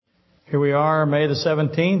Here we are, May the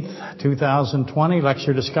 17th, 2020,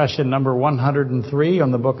 lecture discussion number 103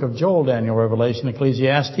 on the book of Joel, Daniel, Revelation,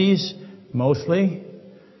 Ecclesiastes, mostly,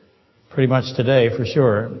 pretty much today for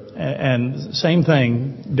sure. And same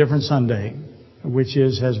thing, different Sunday, which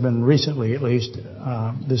has been recently at least,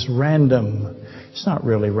 this random, it's not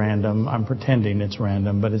really random, I'm pretending it's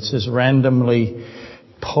random, but it's this randomly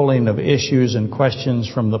pulling of issues and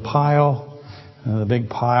questions from the pile, the big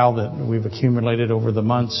pile that we've accumulated over the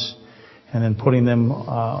months, and then putting them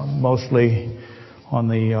mostly on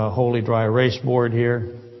the Holy Dry Erase board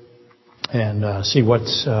here and see what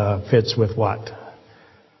fits with what.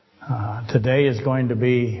 Today is going to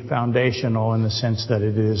be foundational in the sense that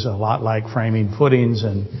it is a lot like framing footings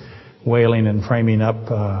and wailing and framing up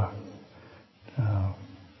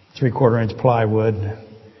 3/4-inch plywood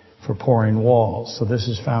for pouring walls. So this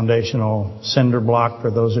is foundational cinder block for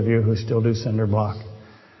those of you who still do cinder block,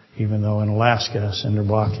 even though in Alaska cinder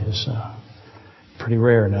block is pretty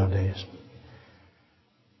rare nowadays.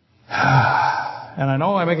 And I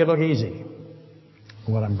know I make it look easy,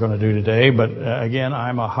 what I'm going to do today, but again,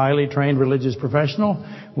 I'm a highly trained religious professional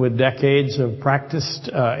with decades of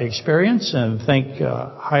practiced experience and think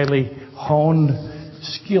highly honed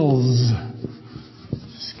skills.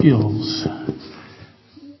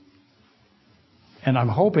 And I'm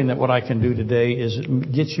hoping that what I can do today is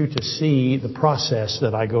get you to see the process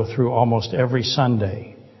that I go through almost every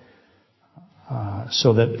Sunday,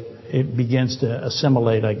 so that it begins to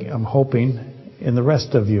assimilate, I'm hoping, in the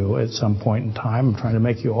rest of you at some point in time. I'm trying to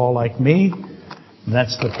make you all like me.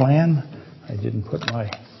 That's the plan. I didn't put my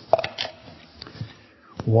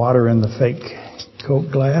water in the fake Coke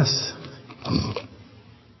glass.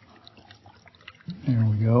 There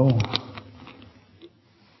we go.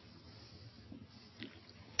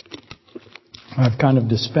 I've kind of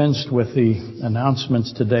dispensed with the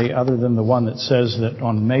announcements today other than the one that says that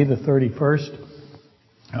on May the 31st,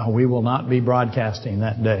 we will not be broadcasting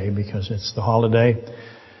that day because it's the holiday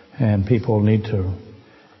and people need to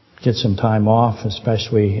get some time off,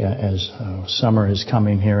 especially as summer is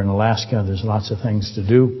coming here in Alaska. There's lots of things to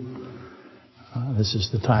do. This is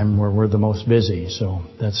the time where we're the most busy, so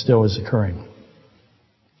that still is occurring.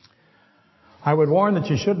 I would warn that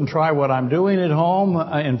you shouldn't try what I'm doing at home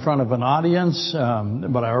in front of an audience,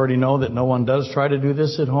 but I already know that no one does try to do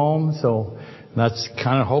this at home, so that's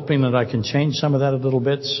kind of hoping that I can change some of that a little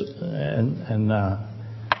bit, and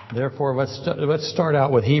therefore let's start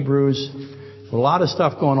out with Hebrews. A lot of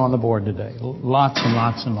stuff going on the board today, lots and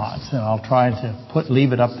lots and lots, and I'll try to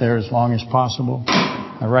leave it up there as long as possible.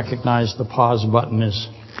 I recognize the pause button is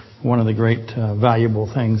one of the great valuable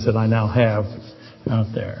things that I now have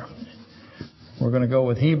out there. We're going to go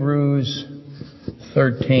with Hebrews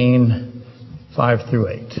 13, 5 through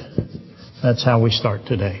 8. That's how we start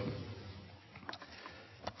today.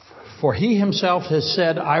 For he himself has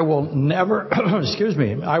said, I will never,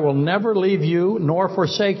 I will never leave you nor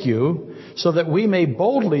forsake you, so that we may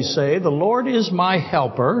boldly say, the Lord is my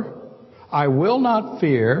helper. I will not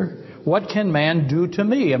fear. What can man do to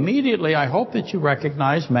me? Immediately, I hope that you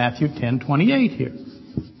recognize Matthew 10:28 here.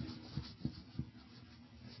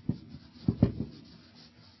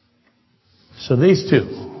 So these two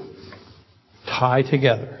tie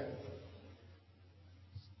together.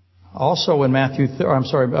 Also in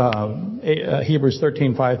Hebrews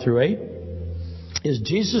 13, 5 through 8, is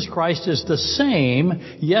Jesus Christ is the same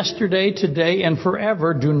yesterday, today, and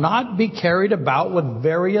forever. Do not be carried about with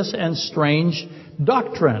various and strange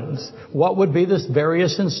doctrines. What would be this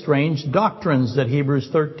various and strange doctrines that Hebrews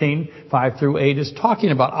 13, 5 through 8 is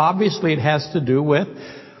talking about? Obviously it has to do with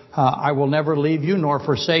I will never leave you nor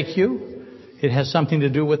forsake you. It has something to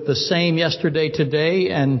do with the same yesterday,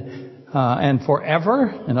 today, and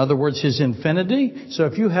forever. In other words, His infinity. So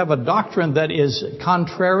if you have a doctrine that is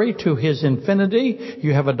contrary to His infinity,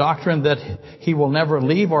 you have a doctrine that He will never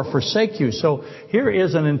leave or forsake you. So here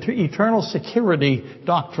is an eternal security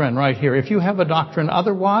doctrine right here. If you have a doctrine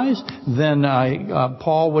otherwise, then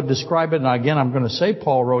Paul would describe it. And again, I'm going to say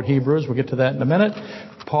Paul wrote Hebrews. We'll get to that in a minute.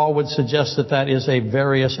 Paul would suggest that that is a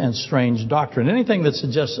various and strange doctrine. Anything that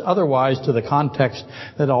suggests otherwise to the context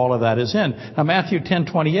that all of that is in. Now Matthew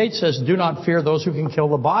 10:28 says, do not fear those who can kill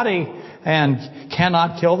the body and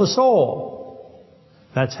cannot kill the soul.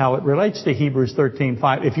 That's how it relates to Hebrews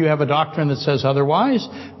 13:5. If you have a doctrine that says otherwise,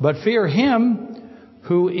 but fear Him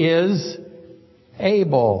who is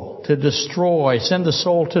able to destroy, send the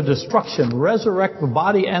soul to destruction, resurrect the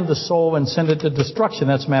body and the soul and send it to destruction.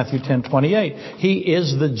 That's Matthew 10:28. He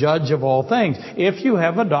is the judge of all things. If you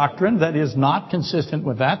have a doctrine that is not consistent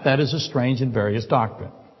with that, that is a strange and various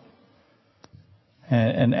doctrine.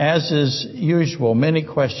 And as is usual, many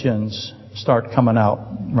questions start coming out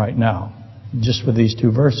right now, just with these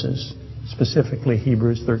two verses, specifically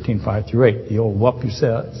Hebrews 13:5-8, the old whoop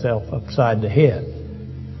yourself upside the head.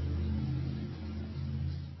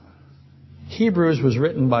 Hebrews was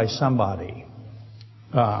written by somebody,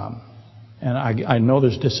 and I know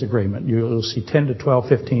there's disagreement. You'll see 10 to 12,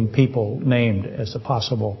 15 people named as the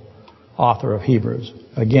possible author of Hebrews.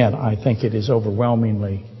 Again, I think it is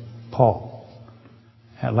overwhelmingly Paul.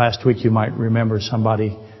 Last week you might remember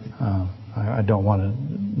somebody, I don't want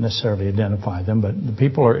to necessarily identify them, but the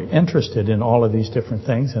people are interested in all of these different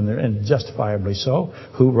things, and justifiably so,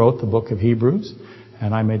 who wrote the book of Hebrews.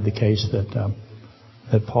 And I made the case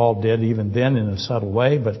that Paul did even then in a subtle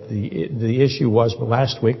way, but the issue was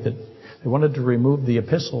last week that they wanted to remove the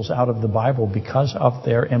epistles out of the Bible because of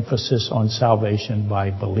their emphasis on salvation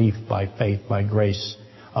by belief, by faith, by grace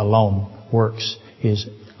alone. Works is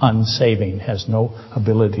unsaving, has no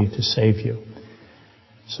ability to save you.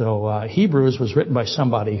 So Hebrews was written by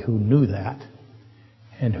somebody who knew that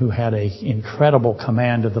and who had an incredible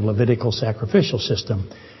command of the Levitical sacrificial system,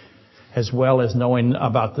 as well as knowing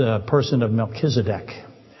about the person of Melchizedek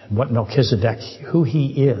and what Melchizedek, who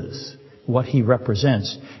he is, what he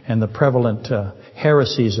represents, and the prevalent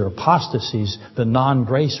heresies or apostasies, the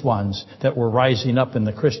non-grace ones that were rising up in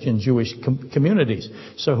the Christian Jewish communities.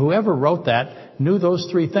 So whoever wrote that knew those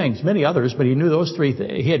three things. Many others, but he knew those three.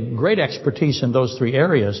 He had great expertise in those three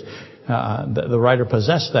areas. The writer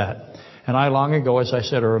possessed that. And I long ago, as I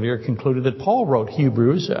said earlier, concluded that Paul wrote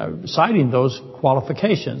Hebrews, citing those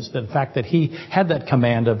qualifications. The fact that he had that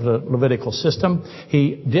command of the Levitical system.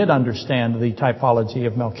 He did understand the typology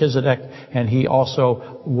of Melchizedek, and he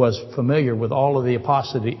also was familiar with all of the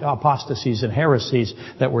apostasies and heresies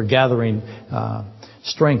that were gathering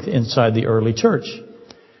strength inside the early church.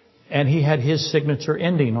 And he had his signature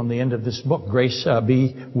ending on the end of this book. Grace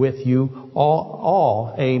be with you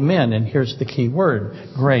all. Amen. And here's the key word,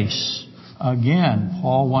 grace. Again,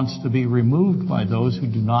 Paul wants to be removed by those who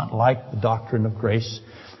do not like the doctrine of grace.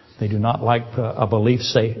 They do not like a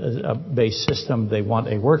belief-based system. They want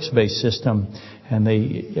a works-based system, and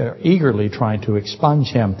they are eagerly trying to expunge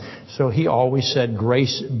him. So he always said,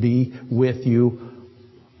 grace be with you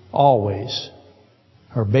always.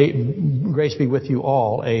 Or grace be with you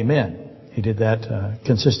all. Amen. He did that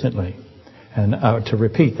consistently. And to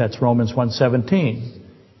repeat, that's Romans 1:17.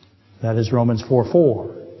 That is Romans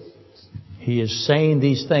 4:4. He is saying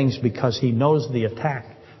these things because he knows the attack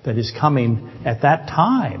that is coming at that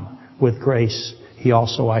time with grace. He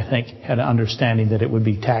also, I think, had an understanding that it would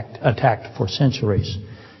be attacked for centuries.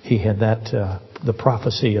 He had that, the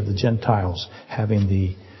prophecy of the Gentiles having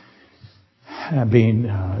being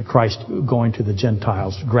Christ going to the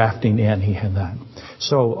Gentiles, grafting in. He had that.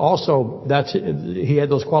 So also, he had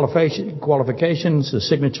those qualifications. The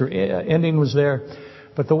signature ending was there.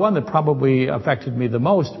 But the one that probably affected me the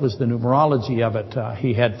most was the numerology of it.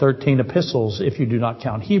 He had 13 epistles, if you do not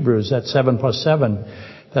count Hebrews. That's 7 plus 7.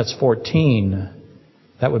 That's 14.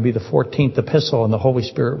 That would be the 14th epistle, and the Holy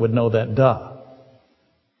Spirit would know that,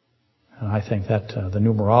 And I think that the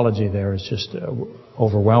numerology there is just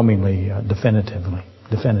overwhelmingly definitive.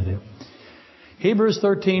 Hebrews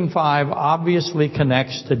 13:5 obviously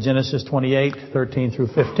connects to Genesis 28:13 through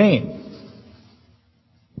 15.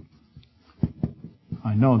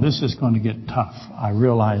 I know this is going to get tough. I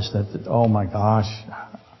realize that, oh my gosh,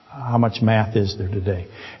 how much math is there today?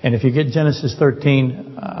 And if you get Genesis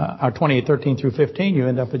 28:13 through 15, you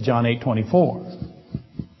end up at John 8:24.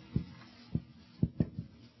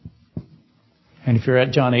 And if you're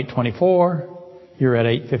at John 8:24, you're at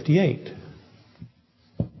 8:58.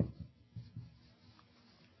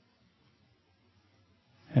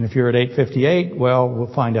 And if you're at 8:58, well, we'll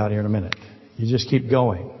find out here in a minute. You just keep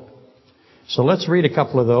going. So let's read a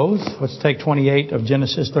couple of those. Let's take 28 of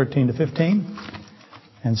Genesis 13 to 15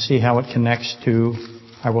 and see how it connects to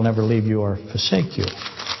I will never leave you or forsake you.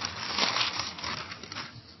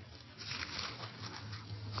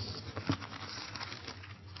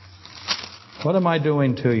 What am I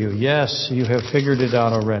doing to you? Yes, you have figured it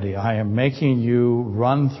out already. I am making you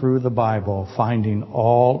run through the Bible, finding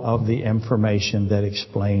all of the information that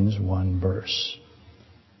explains one verse.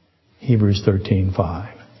 Hebrews 13:5.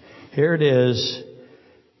 Here it is,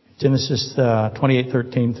 Genesis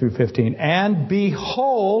 28:13 through 15. And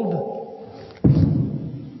behold,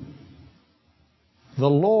 the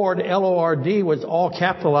Lord, L-O-R-D, was all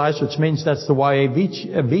capitalized, which means that's the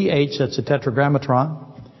Y-A-V-H, that's a tetragrammaton.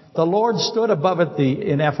 The Lord stood above it, the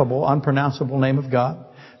ineffable, unpronounceable name of God.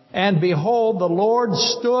 And behold, the Lord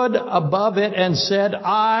stood above it and said,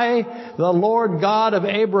 I, the Lord God of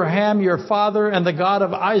Abraham, your father, and the God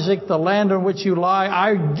of Isaac, the land on which you lie,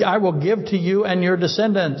 I will give to you and your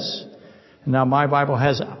descendants. Now my Bible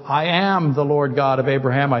has, I am the Lord God of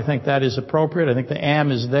Abraham. I think that is appropriate. I think the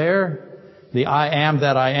am is there. The I am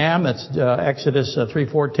that I am. That's Exodus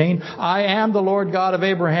 3:14. I am the Lord God of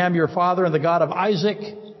Abraham, your father, and the God of Isaac,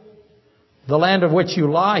 the land of which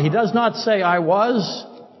you lie. He does not say I was.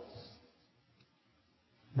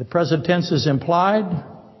 The present tense is implied.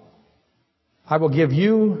 I will give to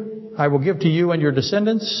you and your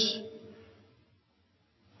descendants.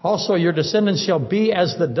 Also your descendants shall be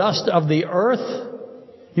as the dust of the earth.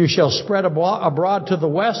 You shall spread abroad to the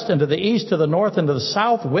west and to the east, to the north and to the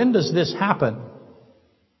south. When does this happen?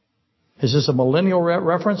 Is this a millennial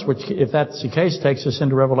reference? Which, if that's the case, takes us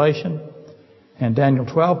into Revelation and Daniel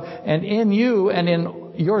 12. And in you and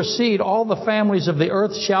in your seed all the families of the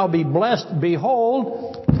earth shall be blessed.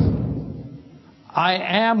 Behold, I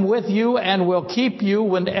am with you and will keep you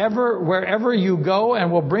wherever you go,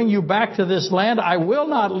 and will bring you back to this land. I will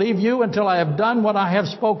not leave you until I have done what I have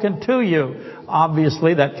spoken to you.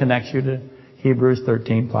 Obviously, that connects you to Hebrews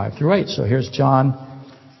 13:5-8. So here's John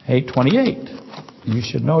 8:28. You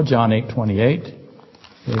should know John 8:28.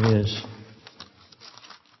 It is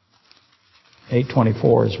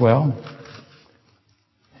 8:24 as well.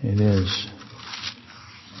 It is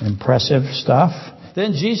impressive stuff.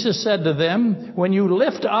 Then Jesus said to them, when you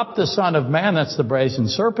lift up the Son of Man, that's the brazen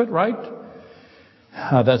serpent, right?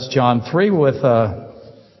 That's John 3 with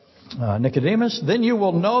Nicodemus. Then you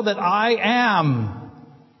will know that I am,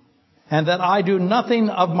 and that I do nothing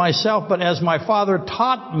of myself, but as my Father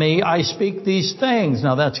taught me, I speak these things.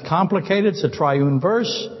 Now that's complicated. It's a triune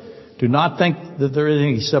verse. Do not think that there is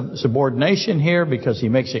any subordination here, because he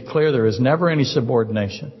makes it clear there is never any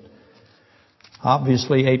subordination.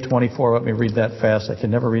 Obviously, 8:24, let me read that fast. I can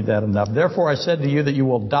never read that enough. Therefore I said to you that you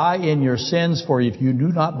will die in your sins, for if you do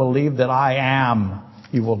not believe that I am,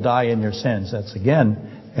 you will die in your sins. That's again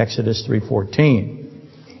Exodus 3:14.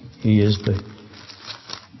 He is the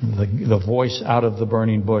voice out of the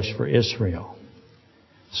burning bush for Israel.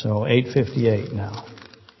 So 8:58 now.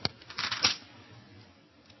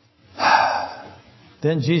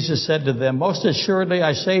 Then Jesus said to them, most assuredly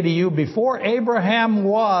I say to you, before Abraham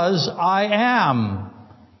was, I am.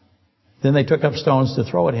 Then they took up stones to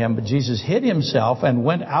throw at him, but Jesus hid himself and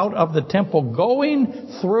went out of the temple,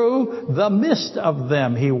 going through the midst of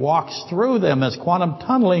them. He walks through them as quantum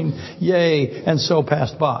tunneling, yea, and so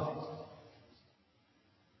passed by.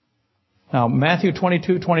 Now, Matthew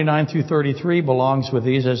 22:29-33 belongs with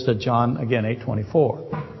these, as to John, again, 8:24.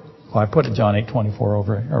 Well, I put John 8:24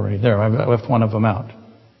 over already there. I left one of them out.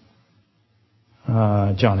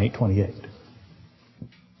 John 8:28.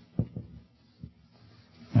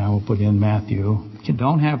 Now we'll put in Matthew. You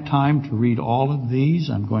don't have time to read all of these.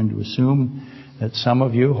 I'm going to assume that some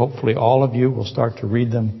of you, hopefully all of you, will start to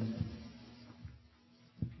read them.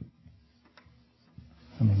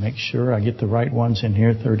 Let me make sure I get the right ones in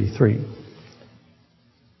here. 33.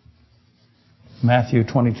 Matthew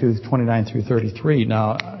 22:29-33.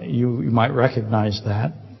 Now, you might recognize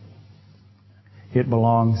that. It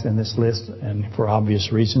belongs in this list, and for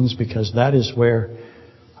obvious reasons, because that is where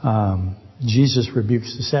Jesus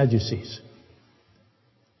rebukes the Sadducees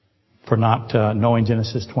for not knowing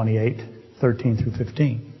Genesis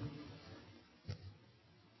 28:13-15.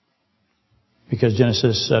 Because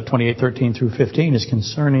Genesis 28:13-15 is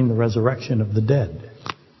concerning the resurrection of the dead.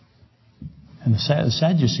 And the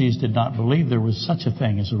Sadducees did not believe there was such a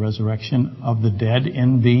thing as a resurrection of the dead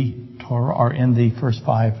in the Torah, or in the first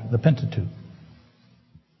five, the Pentateuch.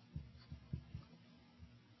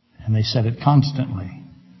 And they said it constantly.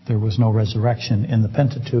 There was no resurrection in the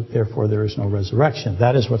Pentateuch, therefore there is no resurrection.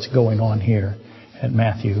 That is what's going on here at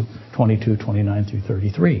Matthew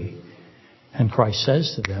 22:29-33. And Christ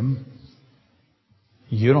says to them,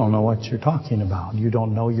 you don't know what you're talking about. You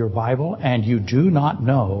don't know your Bible, and you do not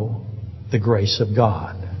know the grace of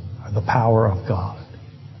God, or the power of God.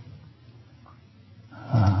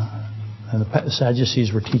 And the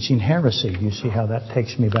Sadducees were teaching heresy. You see how that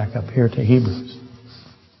takes me back up here to Hebrews.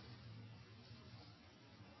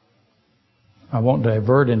 I won't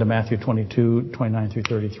divert into Matthew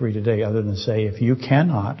 22:29-33 today, other than say, if you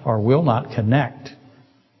cannot or will not connect,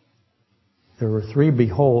 there were three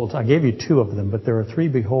beholds. I gave you two of them, but there are three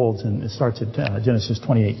beholds, and it starts at Genesis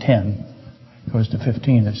 28:10. Goes to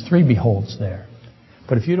 15. There's three beholds there.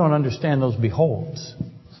 But if you don't understand those beholds,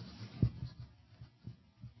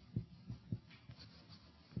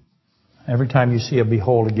 every time you see a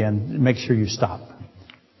behold again, make sure you stop.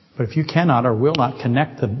 But if you cannot or will not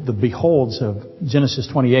connect the beholds of Genesis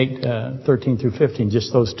 28:13-15,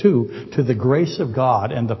 just those two, to the grace of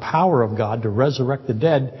God and the power of God to resurrect the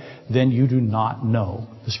dead, then you do not know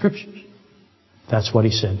the Scriptures. That's what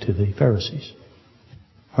he said to the Pharisees.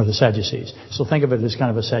 Or the Sadducees. So think of it as kind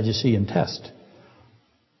of a Sadducean test.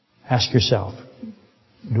 Ask yourself,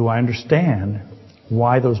 do I understand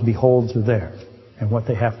why those beholds are there and what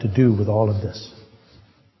they have to do with all of this?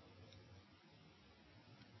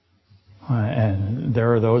 And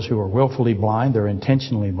there are those who are willfully blind, they're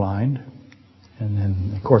intentionally blind. And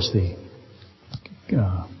then, of course, the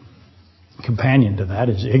companion to that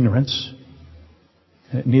is ignorance.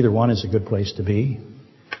 Neither one is a good place to be.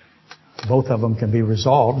 Both of them can be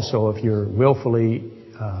resolved, so if you're willfully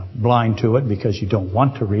blind to it because you don't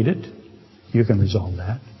want to read it, you can resolve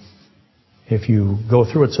that. If you go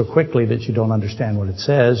through it so quickly that you don't understand what it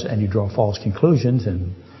says and you draw false conclusions,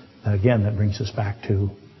 and again, that brings us back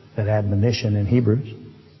to that admonition in Hebrews.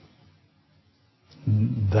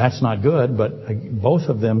 That's not good, but both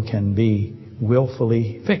of them can be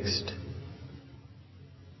willfully fixed,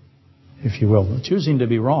 if you will. Choosing to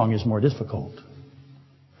be wrong is more difficult.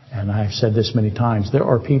 And I've said this many times, there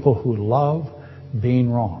are people who love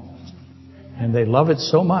being wrong. And they love it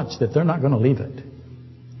so much that they're not going to leave it.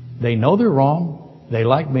 They know they're wrong. They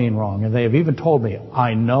like being wrong. And they have even told me,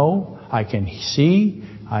 I know, I can see,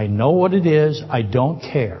 I know what it is, I don't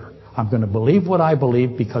care. I'm going to believe what I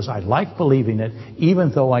believe because I like believing it,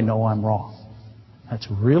 even though I know I'm wrong. That's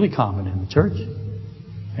really common in the church.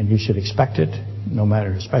 And you should expect it, no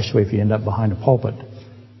matter, especially if you end up behind a pulpit.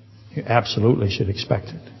 You absolutely should expect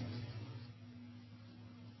it.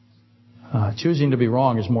 Choosing to be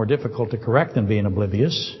wrong is more difficult to correct than being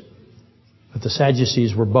oblivious. But the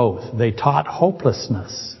Sadducees were both. They taught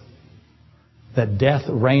hopelessness, that death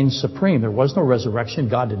reigns supreme. There was no resurrection.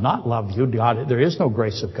 God did not love you. There is no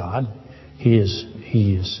grace of God. He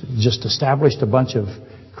is just established a bunch of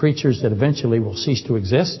creatures that eventually will cease to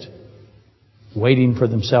exist, waiting for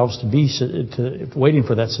themselves waiting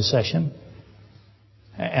for that secession.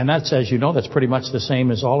 And that's, as you know, that's pretty much the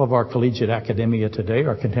same as all of our collegiate academia today,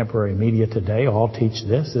 our contemporary media today, all teach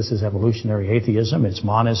this. This is evolutionary atheism. It's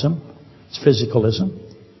monism. It's physicalism.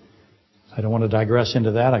 I don't want to digress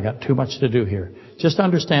into that. I got too much to do here. Just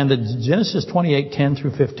understand that Genesis 28:10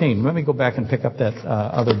 through 15. Let me go back and pick up that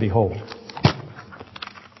other behold.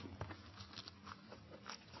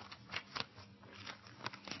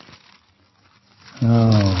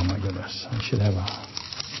 Oh, my goodness. I should have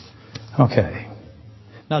a... Okay.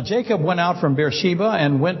 Now Jacob went out from Beersheba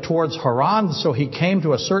and went towards Haran, so he came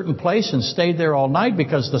to a certain place and stayed there all night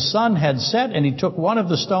because the sun had set, and he took one of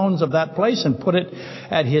the stones of that place and put it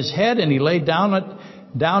at his head, and he laid down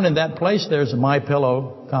in that place. There's a My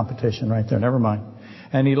Pillow competition right there, never mind.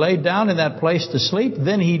 And he laid down in that place to sleep.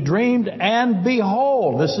 Then he dreamed, and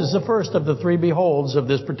behold, this is the first of the three beholds of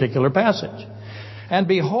this particular passage. And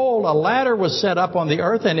behold, a ladder was set up on the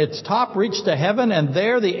earth, and its top reached to heaven, and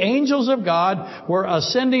there the angels of God were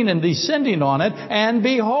ascending and descending on it. And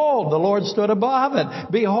behold, the Lord stood above it.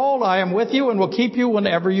 Behold, I am with you and will keep you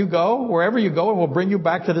wherever you go, and will bring you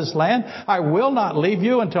back to this land. I will not leave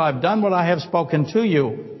you until I've done what I have spoken to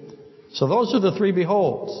you. So those are the three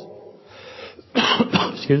beholds.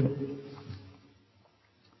 Excuse me.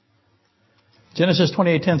 Genesis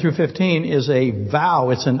 28:10 through 15 is a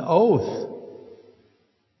vow. It's an oath.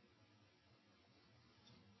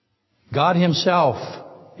 God Himself.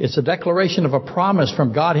 It's a declaration of a promise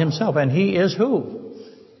from God Himself. And He is who?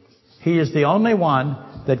 He is the only one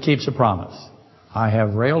that keeps a promise. I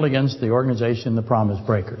have railed against the organization, the Promise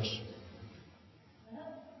Breakers.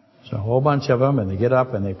 So a whole bunch of them, and they get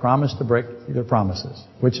up and they promise to break their promises,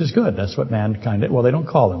 which is good. That's what mankind... Well, they don't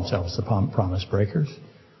call themselves the Promise Breakers.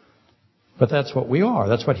 But that's what we are.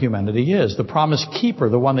 That's what humanity is. The promise keeper,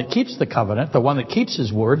 the one that keeps the covenant, the one that keeps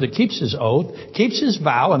his word, that keeps his oath, keeps his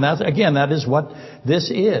vow. And that is what this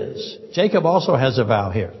is. Jacob also has a vow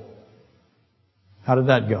here. How did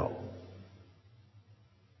that go?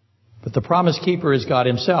 But the promise keeper is God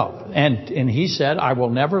Himself. And He said, I will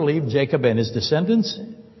never leave Jacob and his descendants,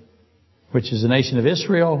 which is the nation of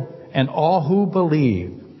Israel, and all who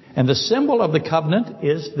believe. And the symbol of the covenant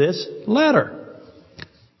is this ladder.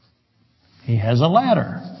 He has a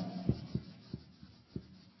ladder.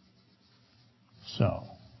 So,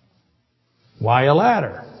 why a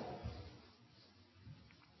ladder?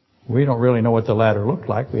 We don't really know what the ladder looked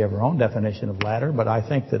like. We have our own definition of ladder, but I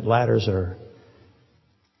think that ladders are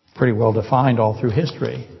pretty well defined all through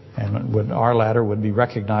history. And our ladder would be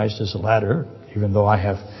recognized as a ladder, even though I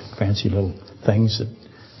have fancy little things that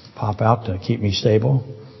pop out to keep me stable.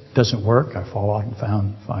 It doesn't work. I fall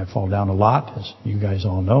down a lot, as you guys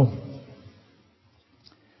all know.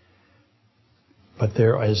 But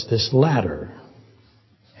there is this ladder,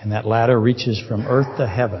 and that ladder reaches from earth to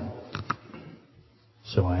heaven.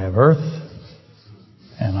 So I have earth,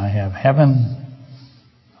 and I have heaven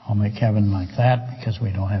I'll make heaven like that because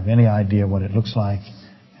we don't have any idea what it looks like.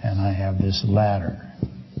 And I have this ladder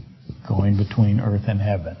going between earth and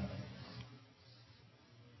heaven.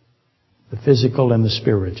 The physical and the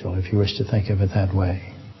spiritual, if you wish to think of it that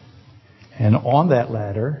way. And on that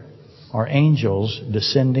ladder are angels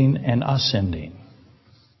descending and ascending.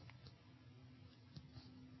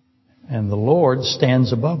 And the Lord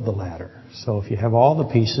stands above the ladder. So if you have all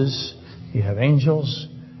the pieces, you have angels,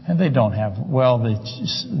 and they don't have, well,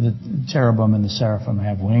 the cherubim and the seraphim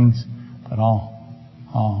have wings, but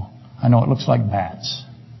I know it looks like bats.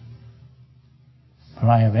 But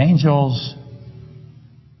I have angels.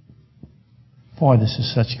 Boy, this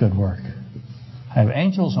is such good work. I have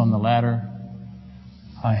angels on the ladder.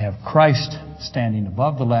 I have Christ standing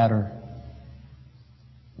above the ladder.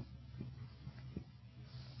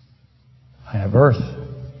 I have earth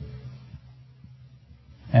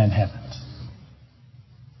and heavens.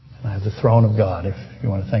 And I have the throne of God, if you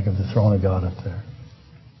want to think of the throne of God up there.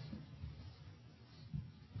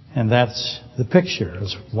 And that's the picture.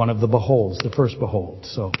 It's one of the beholds, the first behold.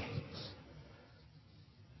 So,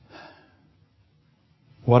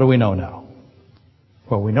 what do we know now?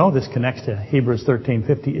 Well, we know this connects to Hebrews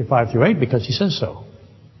 13:5-8 because he says so.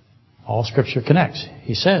 All Scripture connects.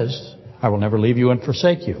 He says, I will never leave you and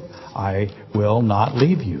forsake you. I will not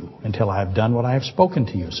leave you until I have done what I have spoken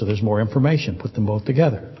to you. So there's more information. Put them both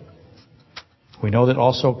together. We know that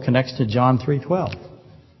also connects to John 3:12.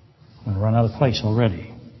 I'm going to run out of place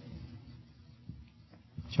already.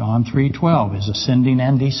 John 3:12 is ascending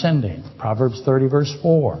and descending. Proverbs 30 verse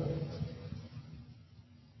 4.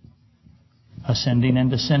 Ascending and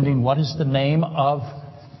descending. What is the name of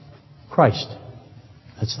Christ?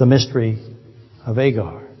 That's the mystery of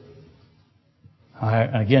Agar.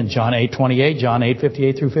 Again, John 8:28, John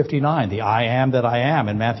 8:58-59. The I am that I am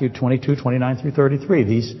in Matthew 22:29-33.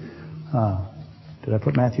 These, did I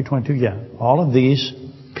put Matthew 22? Yeah. All of these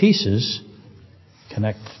pieces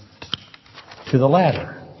connect to the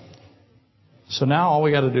ladder. So now all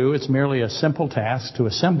we got to do, it's merely a simple task to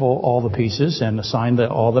assemble all the pieces and assign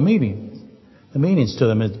all the meanings to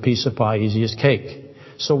them. It's a piece of pie, easy as cake.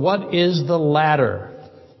 So what is the ladder?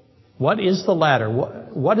 What is the ladder?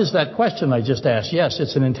 What is that question I just asked? Yes,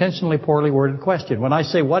 it's an intentionally poorly worded question. When I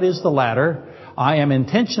say what is the ladder, I am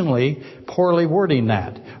intentionally poorly wording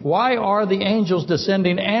that. Why are the angels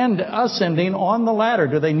descending and ascending on the ladder?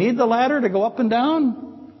 Do they need the ladder to go up and down?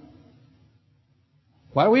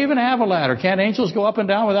 Why do we even have a ladder? Can't angels go up and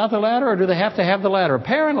down without the ladder, or do they have to have the ladder?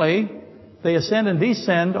 Apparently, they ascend and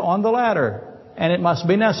descend on the ladder, and it must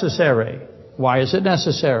be necessary. Why is it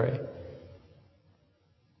necessary?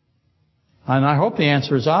 And I hope the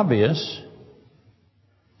answer is obvious,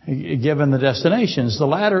 given the destinations. The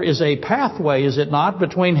ladder is a pathway, is it not,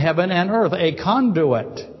 between heaven and earth, a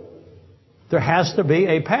conduit. There has to be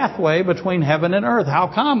a pathway between heaven and earth.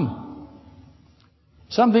 How come?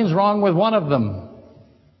 Something's wrong with one of them.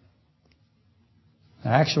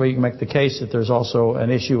 Actually, you can make the case that there's also an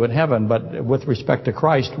issue in heaven, but with respect to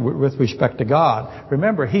Christ, with respect to God.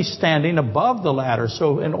 Remember, He's standing above the ladder,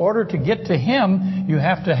 so in order to get to Him, you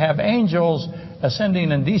have to have angels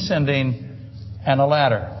ascending and descending and a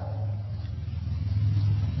ladder.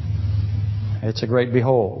 It's a great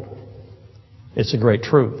behold. It's a great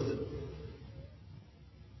truth.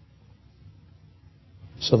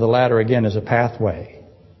 So the ladder, again, is a pathway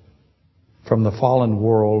from the fallen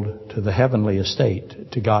world to the heavenly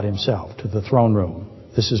estate, to God Himself, to the throne room.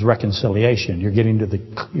 This is reconciliation. You're getting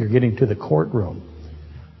to the courtroom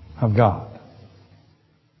of God.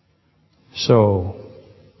 So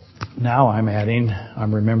now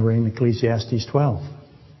I'm remembering Ecclesiastes 12.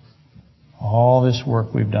 All this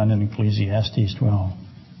work we've done in Ecclesiastes 12.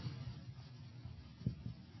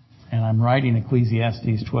 And I'm writing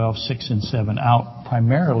Ecclesiastes 12, 6 and 7 out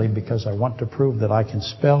primarily because I want to prove that I can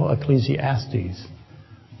spell Ecclesiastes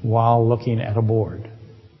while looking at a board.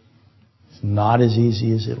 It's not as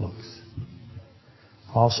easy as it looks.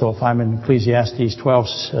 Also, if I'm in Ecclesiastes 12,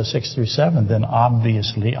 6 through 7, then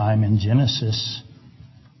obviously I'm in Genesis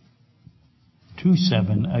 2,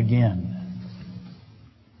 7 again.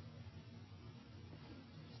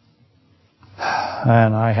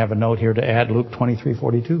 And I have a note here to add Luke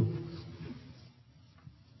 23:42.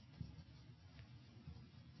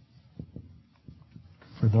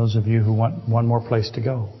 For those of you who want one more place to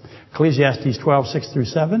go. Ecclesiastes 12, 6 through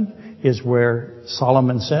 7 is where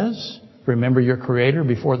Solomon says, remember your Creator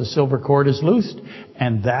before the silver cord is loosed,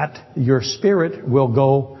 and that your spirit will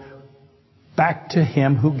go back to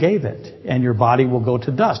Him who gave it, and your body will go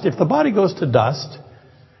to dust. If the body goes to dust,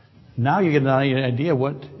 now you get an idea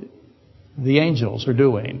what the angels are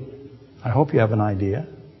doing. I hope you have an idea.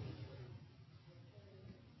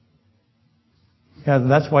 Yeah,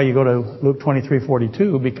 that's why you go to Luke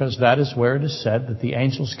 23:42, because that is where it is said that the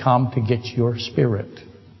angels come to get your spirit.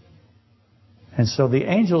 And so the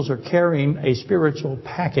angels are carrying a spiritual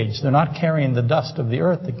package. They're not carrying the dust of the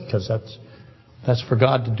earth, because that's for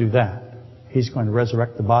God to do that. He's going to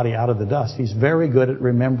resurrect the body out of the dust. He's very good at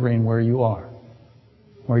remembering where you are,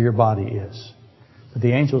 where your body is. But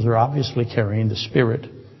the angels are obviously carrying the spirit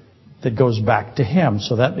that goes back to Him.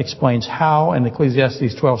 So that explains how in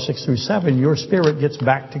Ecclesiastes 12:6-7, your spirit gets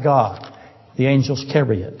back to God. The angels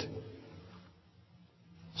carry it.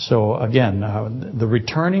 So again, the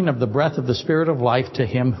returning of the breath of the Spirit of life to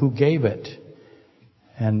Him who gave it.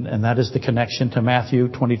 And that is the connection to Matthew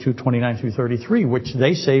 22:29-33, which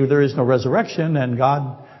they say there is no resurrection. And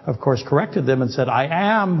God, of course, corrected them and said, I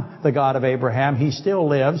am the God of Abraham. He still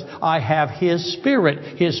lives. I have His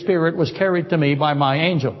Spirit. His Spirit was carried to me by my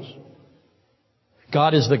angels.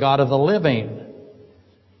 God is the God of the living.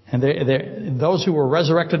 And those who were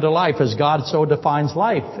resurrected to life, as God so defines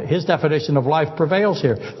life, His definition of life prevails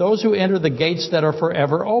here. Those who enter the gates that are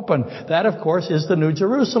forever open. That, of course, is the New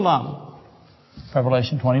Jerusalem.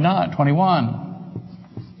 Revelation 21.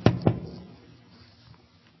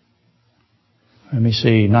 Let me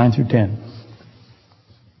see, 9-10.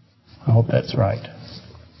 I hope that's right.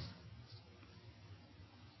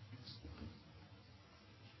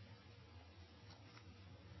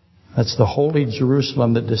 That's the holy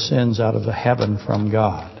Jerusalem that descends out of the heaven from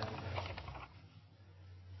God.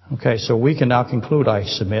 Okay, so we can now conclude, I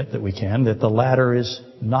submit that we can, that the latter is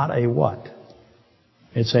not a what?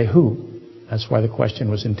 It's a who. That's why the question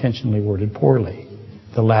was intentionally worded poorly.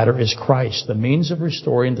 The latter is Christ. The means of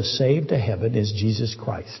restoring the saved to heaven is Jesus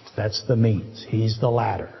Christ. That's the means. He's the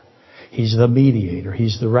ladder. He's the mediator.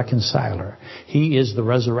 He's the reconciler. He is the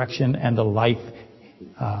resurrection and the life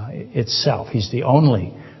itself. He's the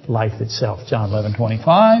only life itself. John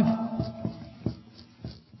 11:25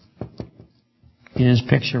 is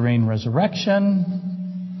picturing resurrection,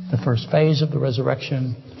 the first phase of the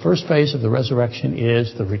resurrection. The first phase of the resurrection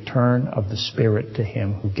is the return of the Spirit to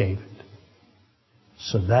Him who gave it.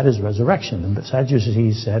 So that is resurrection. The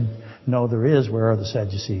Sadducees said, no, there is. Where are the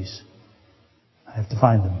Sadducees? I have to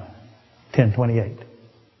find them. 10:28.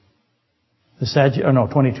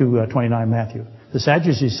 22:29 Matthew. The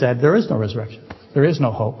Sadducees said there is no resurrection. There is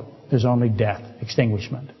no hope. There's only death,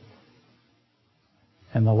 extinguishment.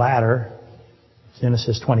 And the latter,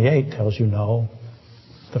 Genesis 28 tells you no.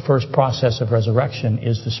 The first process of resurrection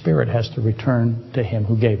is the Spirit has to return to Him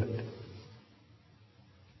who gave it.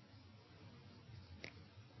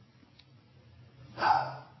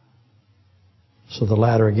 So the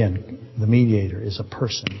latter, again, the mediator is a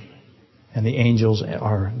person. And the angels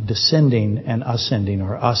are descending and ascending,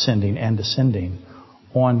 or ascending and descending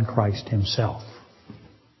on Christ Himself.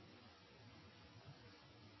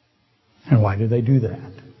 And why do they do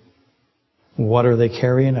that? What are they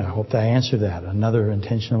carrying? I hope I answered that. Another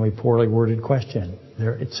intentionally poorly worded question.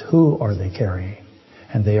 It's who are they carrying?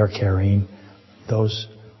 And they are carrying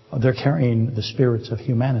they're carrying the spirits of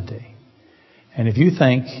humanity. And if you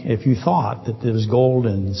thought that there was gold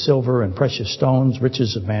and silver and precious stones,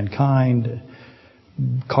 riches of mankind,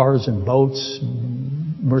 cars and boats,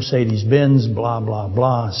 Mercedes-Benz, blah, blah,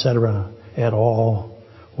 blah, etc., at all,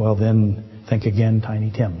 well then think again,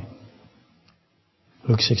 Tiny Tim.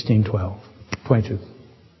 Luke 16:22.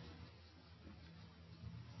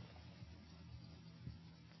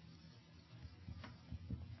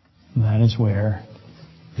 And that is where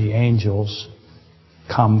the angels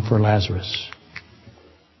come for Lazarus.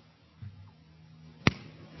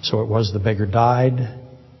 So it was the beggar died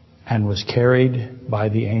and was carried by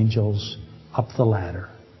the angels up the ladder.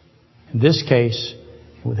 In this case,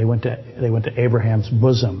 they went to Abraham's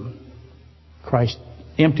bosom. Christ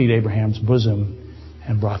emptied Abraham's bosom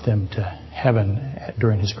and brought them to heaven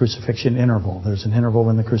during His crucifixion interval. There's an interval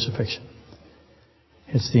in the crucifixion.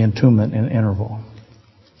 It's the entombment interval.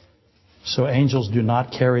 So angels do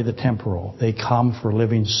not carry the temporal. They come for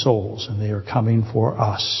living souls, and they are coming for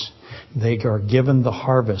us. They are given the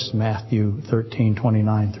harvest, Matthew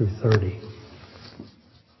 13:29-30.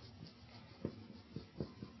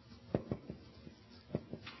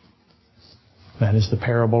 That is the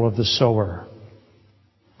parable of the sower.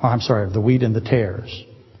 Of the wheat and the tares.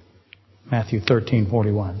 Matthew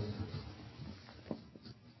 13:41.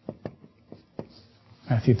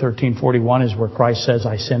 Matthew 13:41 is where Christ says,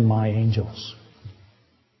 I send my angels.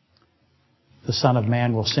 The Son of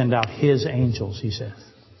Man will send out His angels, He says.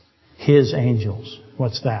 His angels.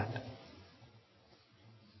 What's that?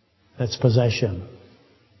 That's possession.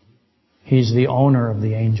 He's the owner of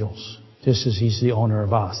the angels, just as He's the owner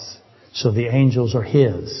of us. So the angels are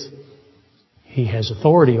His. He has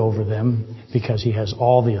authority over them because He has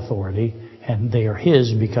all the authority, and they are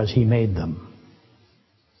His because He made them.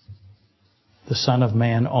 The Son of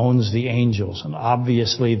Man owns the angels, and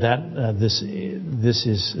obviously that this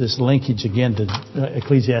linkage again to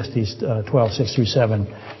Ecclesiastes 12:6-7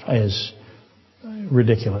 is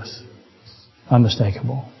ridiculous,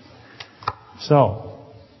 unmistakable. So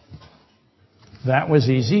that was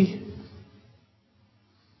easy.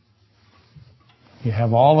 You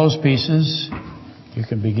have all those pieces. You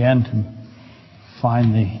can begin to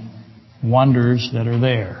find the wonders that are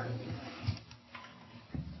there.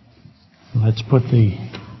 Let's put the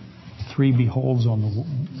three beholds on the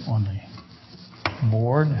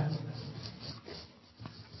board.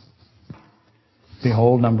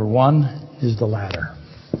 Behold, number one is the ladder.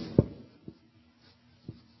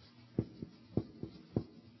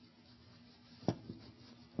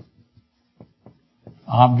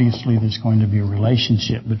 Obviously, there's going to be a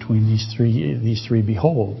relationship between these three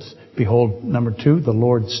beholds. Behold, number two, the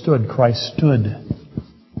Lord stood. Christ stood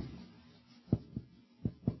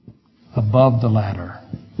above the ladder.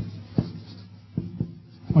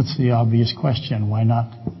 What's the obvious question? Why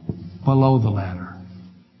not below the ladder?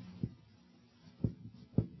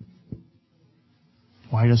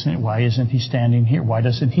 Why isn't He standing here? Why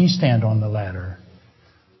doesn't He stand on the ladder?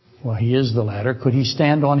 Well, He is the ladder. Could He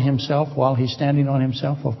stand on Himself while He's standing on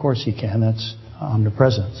Himself? Of course He can. That's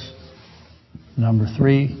omnipresence. Number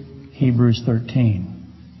three, Hebrews 13.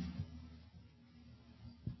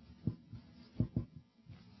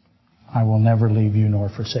 I will never leave you nor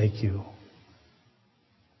forsake you.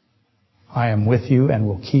 I am with you and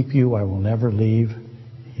will keep you. I will never leave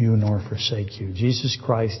you nor forsake you. Jesus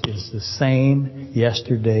Christ is the same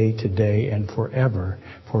yesterday, today, and forever.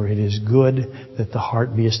 For it is good that the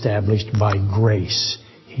heart be established by grace.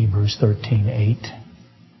 Hebrews 13:8.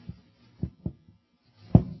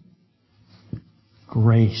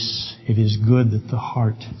 Grace. It is good that the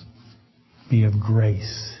heart be of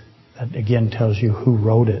grace. That again tells you who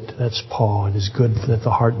wrote it. That's Paul. It is good that the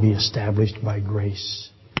heart be established by grace.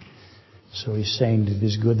 So he's saying that it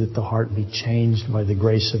is good that the heart be changed by the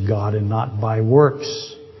grace of God and not by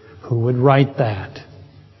works. Who would write that?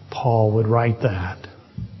 Paul would write that.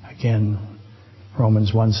 Again,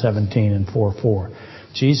 Romans 1:17 and 4:4.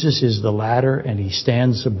 Jesus is the ladder and He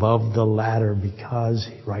stands above the ladder because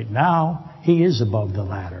right now He is above the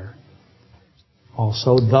ladder.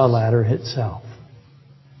 Also the ladder itself.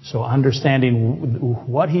 So understanding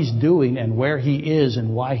what He's doing and where He is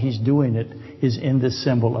and why He's doing it is in this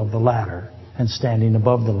symbol of the ladder and standing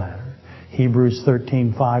above the ladder. Hebrews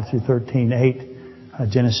 13:5-13:8,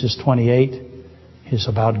 Genesis 28 is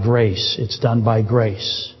about grace. It's done by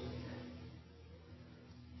grace.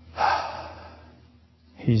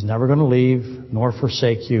 He's never going to leave nor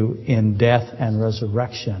forsake you in death and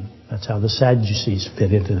resurrection. That's how the Sadducees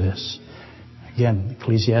fit into this. Again,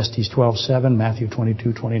 Ecclesiastes 12:7, Matthew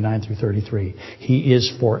 22:29-33. He is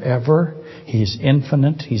forever. He is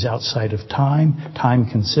infinite. He's outside of time. Time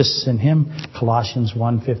consists in Him. Colossians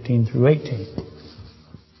 1:15-18.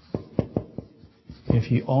 If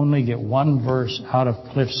you only get one verse out of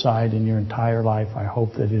Cliffside in your entire life, I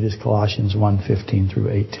hope that it is Colossians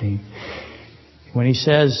 1:15-18. When he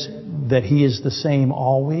says that He is the same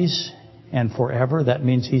always and forever, that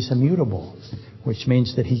means He's immutable, which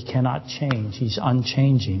means that He cannot change. He's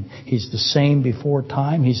unchanging. He's the same before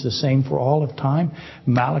time. He's the same for all of time.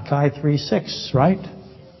 Malachi 3:6, right?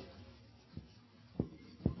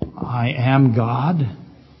 I am God,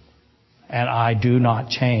 and I do not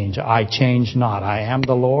change. I change not. I am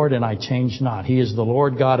the Lord, and I change not. He is the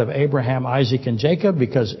Lord God of Abraham, Isaac, and Jacob,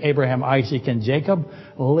 because Abraham, Isaac, and Jacob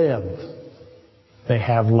live. They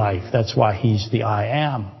have life. That's why He's the I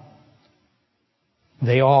am.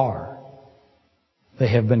 They are. They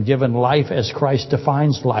have been given life as Christ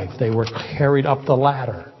defines life. They were carried up the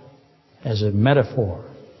ladder as a metaphor.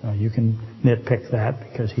 Now you can nitpick that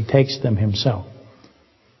because He takes them Himself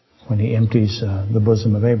when He empties the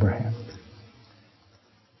bosom of Abraham.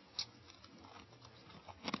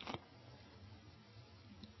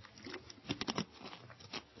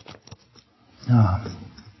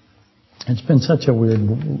 It's been such a weird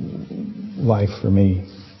life for me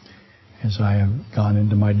as I have gone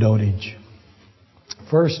into my dotage.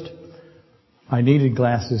 First, I needed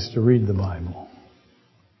glasses to read the Bible.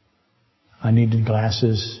 I needed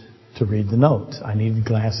glasses to read the notes. I needed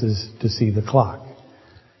glasses to see the clock.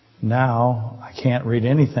 Now, I can't read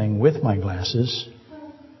anything with my glasses,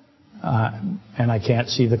 and I can't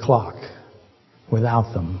see the clock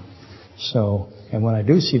without them. So, and when I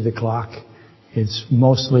do see the clock, it's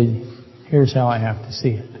mostly, here's how I have to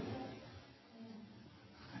see it.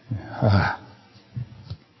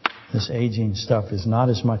 This aging stuff is not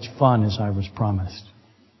as much fun as I was promised.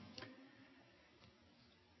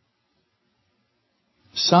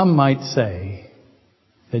 Some might say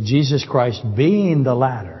that Jesus Christ, being the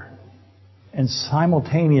ladder and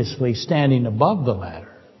simultaneously standing above the ladder,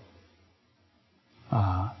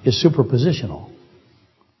 is superpositional.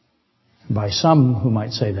 By some who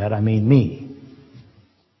might say that, I mean me.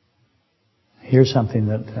 Here's something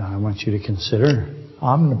that I want you to consider.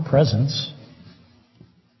 Omnipresence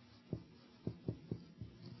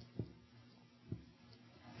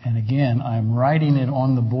and again, I'm writing it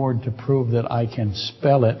on the board to prove that I can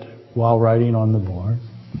spell it while writing on the board.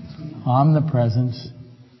 Omnipresence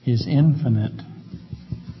is infinite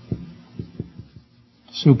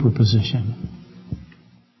superposition.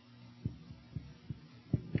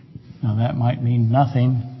 Now that might mean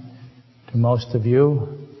nothing to most of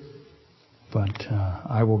you, but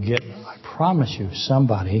I promise you,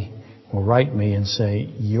 somebody will write me and say,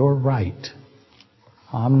 you're right.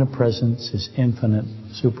 Omnipresence is infinite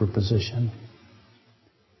superposition.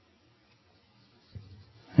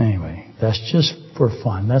 Anyway, that's just for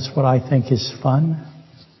fun. That's what I think is fun.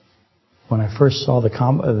 When I first saw the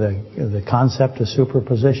concept of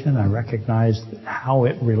superposition, I recognized how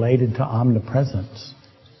it related to omnipresence.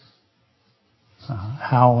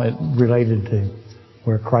 How it related to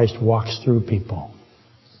where Christ walks through people.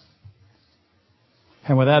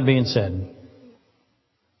 And with that being said,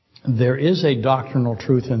 there is a doctrinal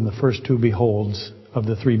truth in the first two beholds of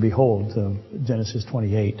the three beholds of Genesis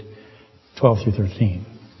 28, 12 through 13.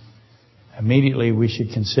 Immediately we should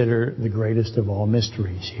consider the greatest of all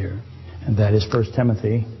mysteries here, and that is 1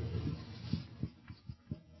 Timothy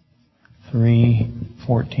 3,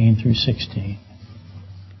 14 through 16.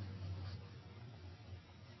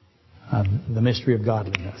 The mystery of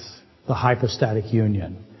godliness, the hypostatic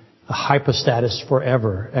union, the hypostatus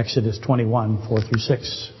forever, Exodus 21, 4 through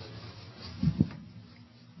 6.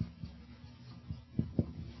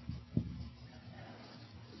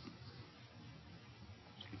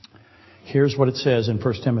 Here's what it says in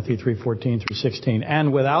 1 Timothy 3:14 through 16.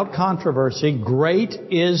 And without controversy, great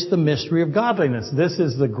is the mystery of godliness. This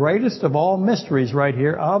is the greatest of all mysteries right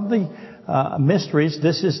here. Of the mysteries,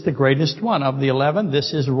 this is the greatest one. Of the 11,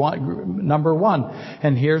 this is number one.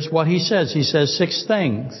 And here's what he says. He says 6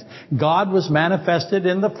 things. God was manifested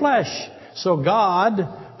in the flesh. So God,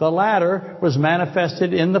 the ladder, was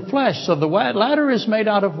manifested in the flesh. So the ladder is made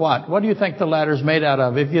out of what? What do you think the ladder is made out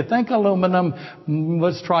of? If you think aluminum,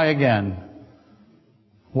 let's try again.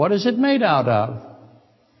 What is it made out of?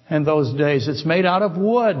 In those days, it's made out of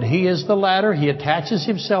wood. He is the ladder. He attaches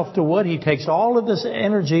himself to wood. He takes all of this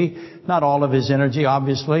energy, not all of his energy,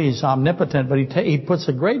 obviously. He's omnipotent, but he puts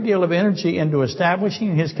a great deal of energy into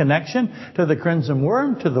establishing his connection to the crimson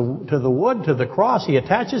worm, to the wood, to the cross. He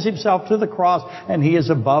attaches himself to the cross, and he is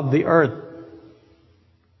above the earth.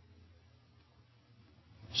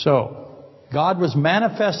 So, God was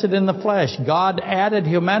manifested in the flesh. God added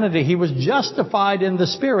humanity. He was justified in the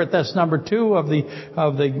Spirit. That's number 2 of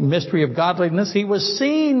the mystery of godliness. He was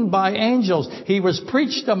seen by angels. He was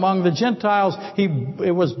preached among the Gentiles. He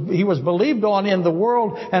was believed on in the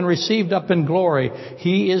world and received up in glory.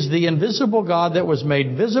 He is the invisible God that was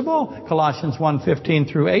made visible. Colossians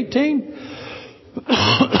 1:15 through 18.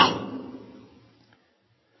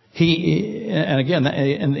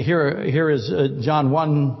 And here is John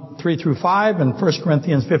 1:3 through 5 and 1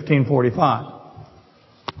 Corinthians 15:45.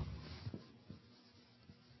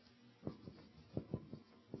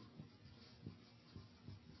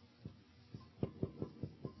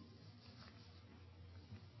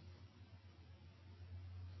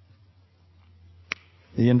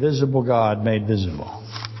 The invisible God made visible.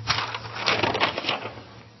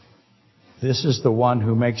 This is the one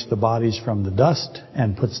who makes the bodies from the dust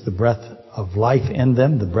and puts the breath of life in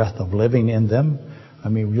them, the breath of living in them. I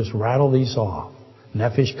mean, we just rattle these off.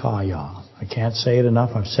 Nefesh Kaya. I can't say it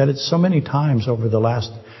enough. I've said it so many times over the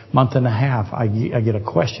last month and a half. I get a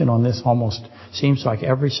question on this almost, seems like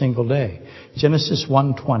every single day. Genesis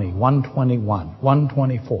 1:20, 1:21,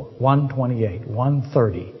 1:24, 1:28,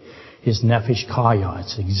 1:30. Is Nefesh Kaya.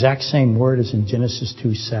 It's the exact same word as in Genesis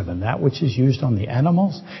 2:7. That which is used on the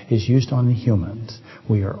animals is used on the humans.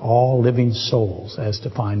 We are all living souls as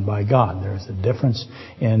defined by God. There is a difference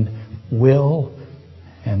in will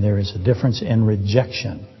and there is a difference in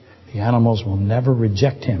rejection. The animals will never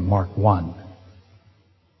reject him, Mark 1.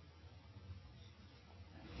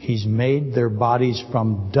 He's made their bodies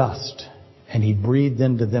from dust and he breathed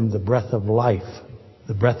into them the breath of life.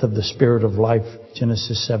 The breath of the Spirit of life,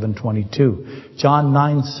 Genesis 7:22. John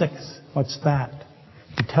 9:6, what's that?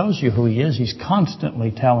 He tells you who he is. He's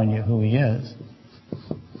constantly telling you who he is.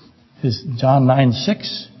 Is John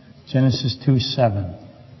 9:6, Genesis 2:7.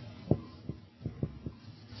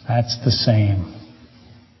 That's the same.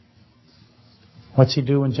 What's he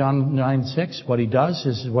do in John 9:6? What he does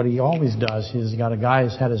is what he always does. He's got a guy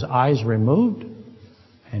who's had his eyes removed,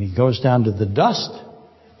 and he goes down to the dust,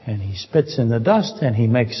 and he spits in the dust, and he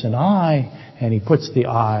makes an eye, and he puts the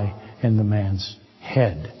eye in the man's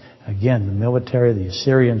head. Again, the military, the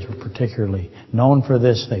Assyrians were particularly known for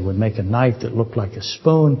this. They would make a knife that looked like a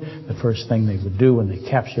spoon. The first thing they would do when they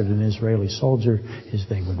captured an Israeli soldier is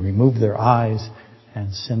they would remove their eyes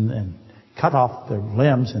and cut off their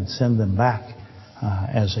limbs and send them back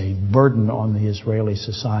as a burden on the Israeli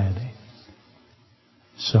society.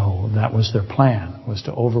 So that was their plan, was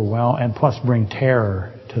to overwhelm and plus bring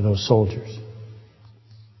terror to those soldiers.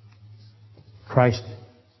 Christ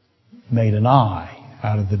made an eye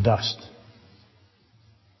out of the dust.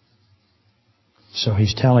 So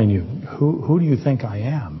he's telling you, who do you think I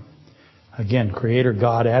am? Again, Creator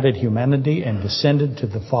God added humanity and descended to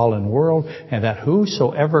the fallen world, and that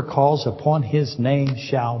whosoever calls upon His name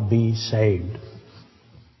shall be saved.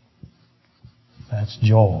 That's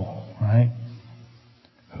Joel, right?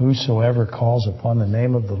 Whosoever calls upon the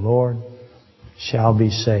name of the Lord shall be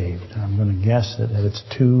saved. I'm going to guess that it's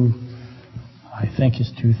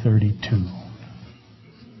 232.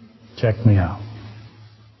 Check me out.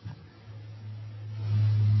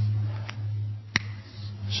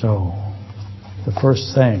 So, the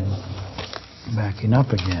first thing, backing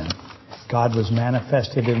up again, God was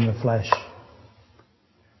manifested in the flesh.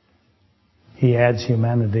 He adds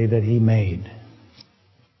humanity that He made.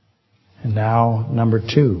 And now, number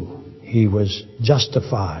 2, He was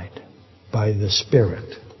justified by the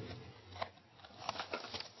Spirit.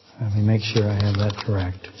 Let me make sure I have that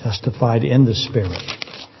correct. Justified in the Spirit.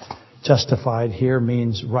 Justified here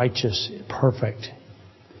means righteous, perfect.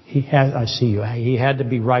 He had to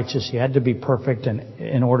be righteous. He had to be perfect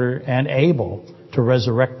in order and able to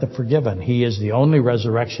resurrect the forgiven. He is the only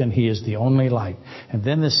resurrection. He is the only light. And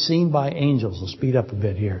then this seen by angels. We'll speed up a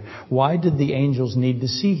bit here. Why did the angels need to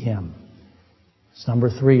see Him? It's number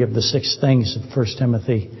 3 of the 6 things of 1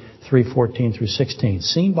 Timothy 3:14 through 16.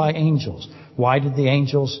 Seen by angels. Why did the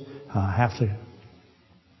angels have to?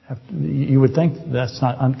 You would think that's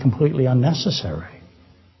not completely unnecessary.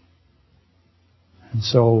 And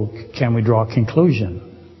so, can we draw a conclusion?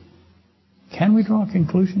 Can we draw a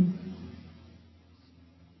conclusion?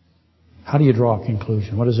 How do you draw a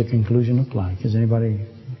conclusion? What does a conclusion look like? Has anybody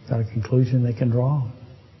got a conclusion they can draw?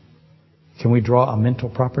 Can we draw a mental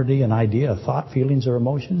property, an idea, a thought, feelings, or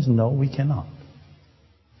emotions? No, we cannot.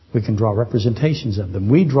 We can draw representations of them.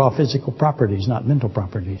 We draw physical properties, not mental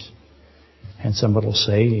properties. And somebody will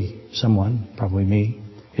say, someone, probably me,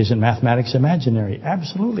 isn't mathematics imaginary?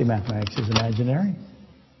 Absolutely, mathematics is imaginary.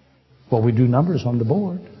 Well, we do numbers on the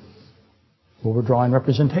board. Well, we're drawing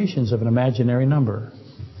representations of an imaginary number.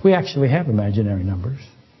 We actually have imaginary numbers.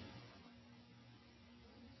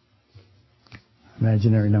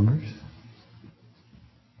 Imaginary numbers.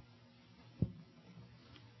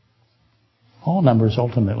 All numbers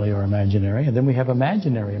ultimately are imaginary. And then we have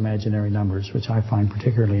imaginary numbers, which I find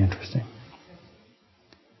particularly interesting.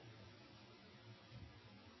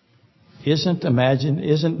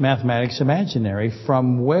 Isn't mathematics imaginary?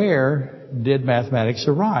 From where did mathematics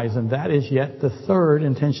arise? And that is yet the third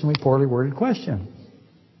intentionally poorly worded question.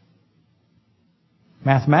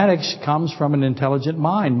 Mathematics comes from an intelligent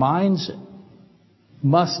mind. Minds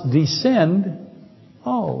must descend,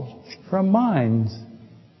 from minds.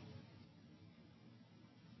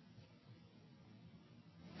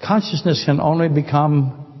 Consciousness can only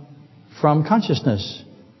become from consciousness.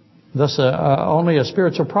 Thus, only a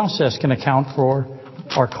spiritual process can account for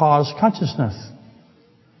or cause consciousness.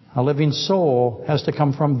 A living soul has to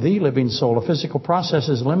come from the living soul. A physical process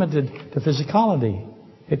is limited to physicality.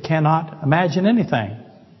 It cannot imagine anything.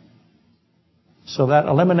 So that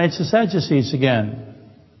eliminates the Sadducees again.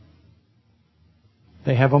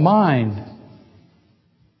 They have a mind.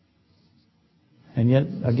 And yet,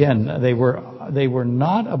 again, they were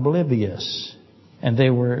not oblivious. And they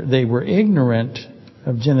were ignorant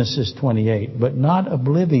of Genesis 28, but not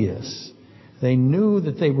oblivious. They knew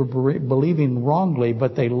that they were believing wrongly,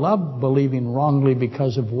 but they loved believing wrongly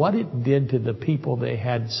because of what it did to the people they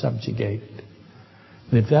had subjugated.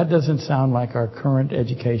 And if that doesn't sound like our current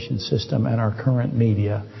education system and our current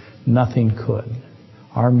media, nothing could.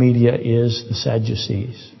 Our media is the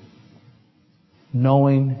Sadducees,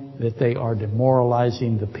 knowing that they are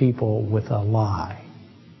demoralizing the people with a lie.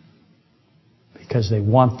 Because they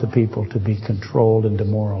want the people to be controlled and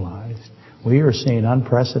demoralized. We are seeing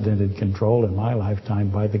unprecedented control in my lifetime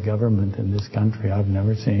by the government in this country. I've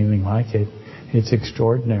never seen anything like it. It's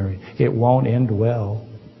extraordinary. It won't end well.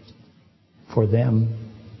 for them.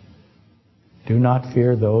 Do not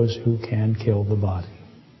fear those who can kill the body.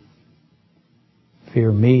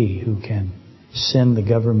 Fear me who can send the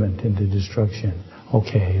government into destruction.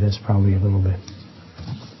 Okay, that's probably a little bit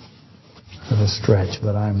of a stretch,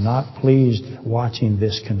 but I'm not pleased watching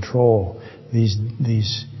this control.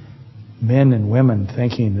 These men and women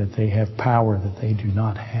thinking that they have power that they do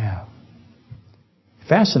not have. It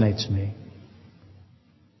fascinates me.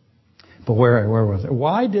 But where was it?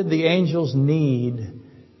 Why did the angels need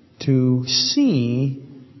to see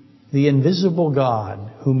the invisible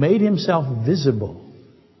God who made himself visible?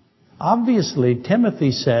 Obviously,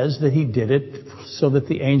 Timothy says that he did it so that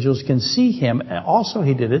the angels can see him. Also,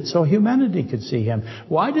 he did it so humanity could see him.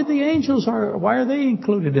 Why did the angels why are they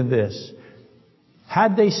included in this?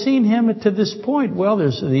 Had they seen him to this point? Well,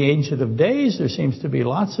 there's the Ancient of Days. There seems to be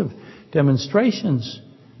lots of demonstrations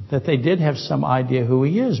that they did have some idea who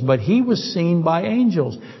he is. But he was seen by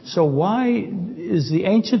angels. So why is the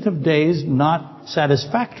Ancient of Days not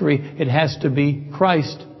satisfactory? It has to be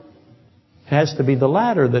Christ. It has to be the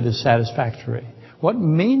latter that is satisfactory. What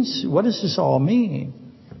does this all mean?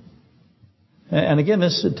 And again,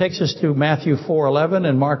 this takes us to Matthew 4:11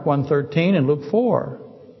 and Mark 1:13 and Luke 4.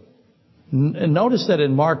 And notice that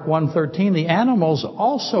in Mark 1:13, the animals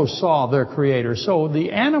also saw their Creator. So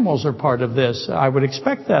the animals are part of this. I would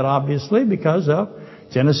expect that, obviously, because of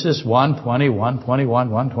Genesis 1:20, 1:21,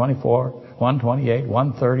 1:24, 1:28,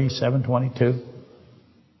 1:30, 7:22,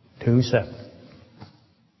 2:7.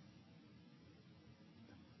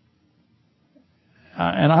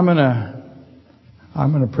 And I'm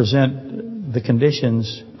going to present the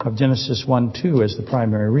conditions of Genesis 1:2 as the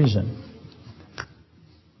primary reason.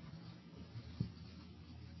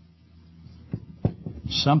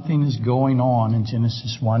 Something is going on in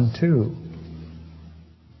Genesis 1:2.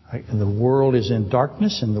 The world is in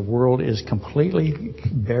darkness and the world is completely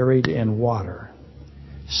buried in water.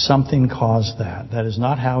 Something caused that. That is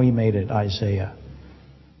not how he made it. Isaiah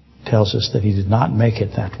tells us that he did not make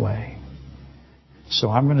it that way. So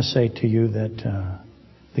I'm going to say to you that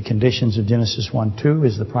the conditions of Genesis 1:2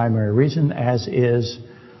 is the primary reason, as is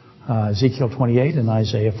Ezekiel 28 and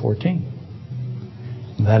Isaiah 14.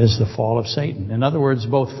 That is the fall of Satan. In other words,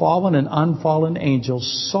 both fallen and unfallen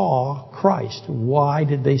angels saw Christ. Why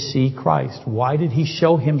did they see Christ? Why did he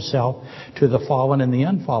show himself to the fallen and the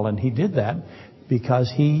unfallen? He did that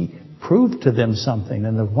because he proved to them something.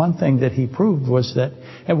 And the one thing that he proved was that...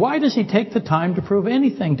 And why does he take the time to prove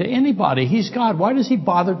anything to anybody? He's God. Why does he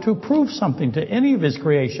bother to prove something to any of his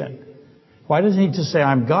creation? Why doesn't he just say,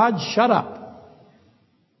 I'm God, shut up?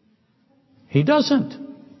 He doesn't.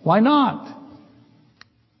 Why not?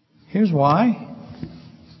 Here's why.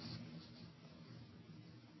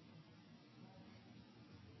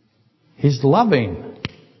 He's loving.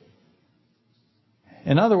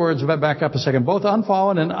 In other words, back up a second. Both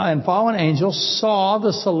unfallen and fallen angels saw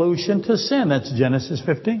the solution to sin. That's Genesis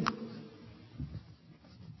 15.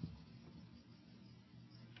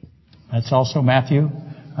 That's also Matthew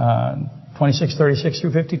 26:36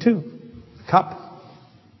 through 52. The cup.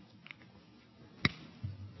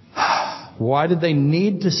 Why did they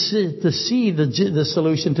need to see the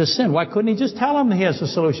solution to sin? Why couldn't he just tell them he has the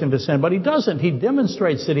solution to sin? But he doesn't. He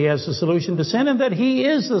demonstrates that he has the solution to sin and that he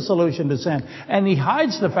is the solution to sin. And he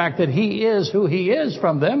hides the fact that he is who he is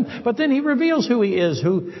from them, but then he reveals who he is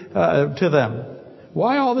to them.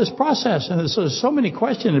 Why all this process? And there's so many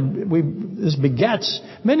questions. This begets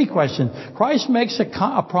many questions. Christ makes a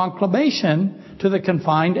proclamation to the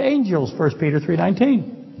confined angels, 1 Peter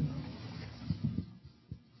 3:19.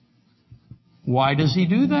 Why does he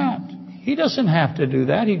do that? He doesn't have to do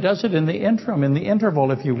that. He does it in the interim, in the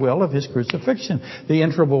interval, if you will, of his crucifixion. The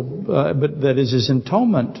interval, but that is his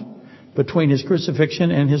atonement between his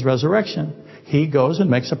crucifixion and his resurrection. He goes and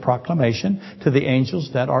makes a proclamation to the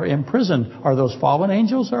angels that are imprisoned. Are those fallen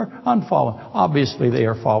angels or unfallen? Obviously, they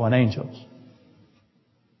are fallen angels.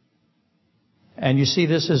 And you see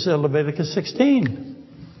this as Leviticus 16.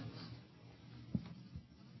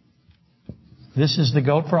 This is the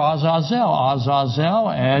goat for Azazel. Azazel,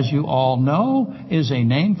 as you all know, is a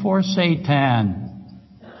name for Satan.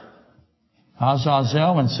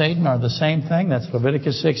 Azazel and Satan are the same thing. That's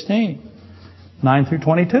Leviticus 16, 9 through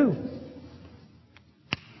 22.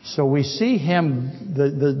 So we see him,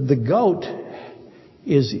 the goat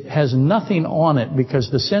has nothing on it because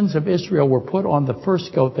the sins of Israel were put on the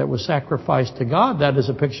first goat that was sacrificed to God. That is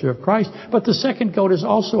a picture of Christ. But the second goat is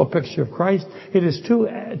also a picture of Christ. It is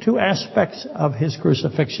two aspects of his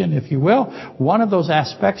crucifixion, if you will. One of those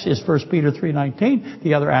aspects is 1 Peter 3:19.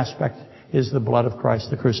 The other aspect is the blood of Christ,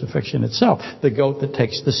 the crucifixion itself. The goat that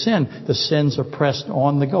takes the sin. The sins are pressed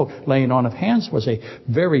on the goat. Laying on of hands was a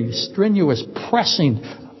very strenuous pressing,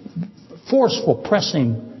 forceful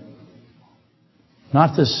pressing.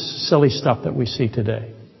 Not this silly stuff that we see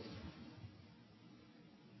today.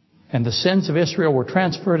 And the sins of Israel were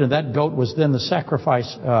transferred, and that goat was then the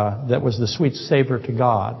sacrifice that was the sweet savor to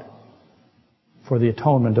God for the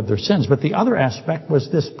atonement of their sins. But the other aspect was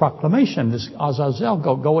this proclamation, this Azazel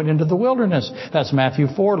goat going into the wilderness. That's Matthew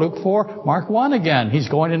 4, Luke 4, Mark 1 again. He's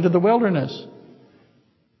going into the wilderness.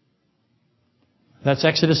 That's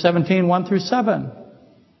Exodus 17, 1 through 7.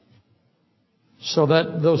 So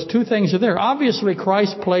that those two things are there. Obviously,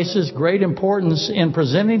 Christ places great importance in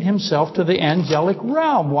presenting himself to the angelic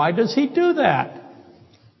realm. Why does he do that?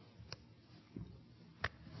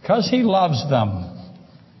 Because he loves them.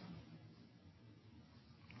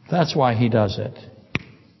 That's why he does it.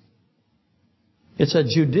 It's a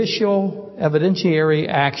judicial evidentiary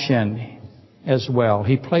action as well.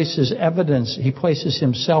 He places evidence, he places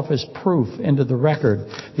himself as proof into the record.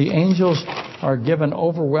 The angels are given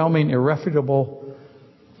overwhelming, irrefutable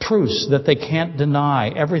proofs that they can't deny.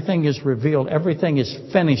 Everything is revealed. Everything is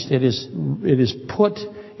finished. It is put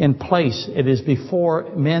in place. It is before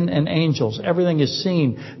men and angels. Everything is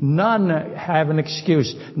seen. None have an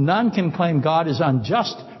excuse. None can claim God is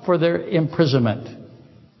unjust for their imprisonment.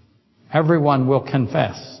 Everyone will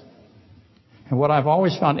confess. And what I've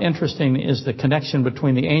always found interesting is the connection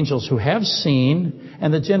between the angels who have seen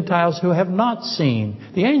and the Gentiles who have not seen.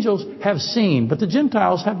 The angels have seen, but the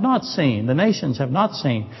Gentiles have not seen. The nations have not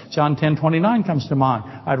seen. John 10:29 comes to mind.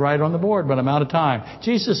 I'd write it on the board, but I'm out of time.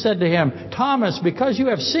 Jesus said to him, Thomas, because you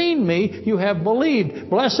have seen me, you have believed.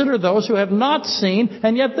 Blessed are those who have not seen,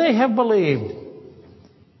 and yet they have believed.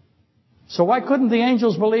 So why couldn't the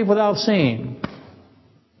angels believe without seeing?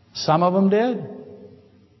 Some of them did.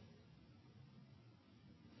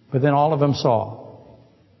 But then all of them saw.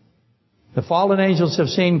 The fallen angels have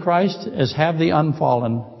seen Christ, as have the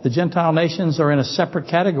unfallen. The Gentile nations are in a separate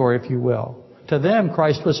category, if you will. To them,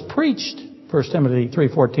 Christ was preached, 1 Timothy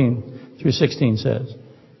 3:14 through 16 says.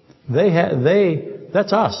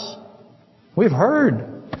 That's us. We've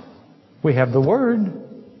heard. We have the Word.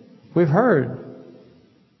 We've heard.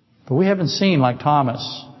 But we haven't seen like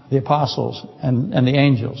Thomas, the apostles, and the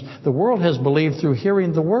angels. The world has believed through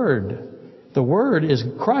hearing the Word. The Word is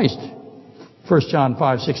Christ. 1 John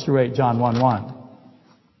 5, 6 through 8, John 1, 1.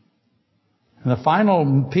 And the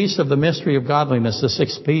final piece of the mystery of godliness, the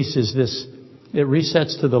sixth piece, is this. It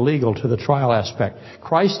resets to the legal, to the trial aspect.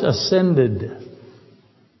 Christ ascended.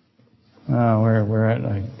 Where at?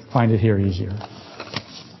 I find it here easier.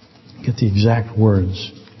 Get the exact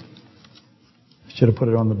words. I should have put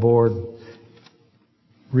it on the board.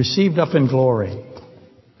 Received up in glory.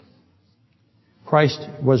 Christ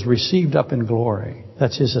was received up in glory.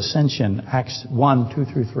 That's his ascension. Acts 1, 2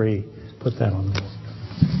 through 3. Put that on the board.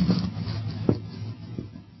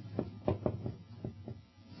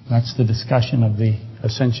 That's the discussion of the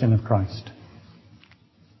ascension of Christ.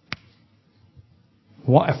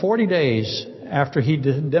 40 days after he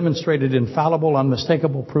demonstrated infallible,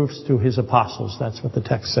 unmistakable proofs to his apostles. That's what the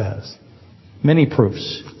text says. Many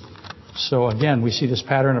proofs. So again, we see this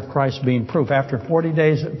pattern of Christ being proof. After 40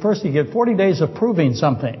 days, first he gave 40 days of proving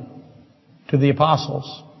something to the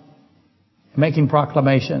apostles, making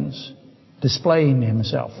proclamations, displaying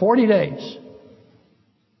himself. 40 days.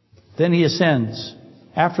 Then he ascends.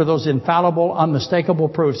 After those infallible, unmistakable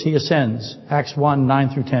proofs, he ascends. Acts 1, 9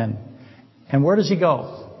 through 10. And where does he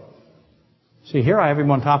go? See, here I have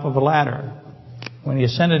him on top of a ladder. When he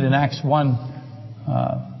ascended in Acts 1,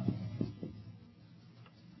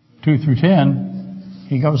 2 through 10,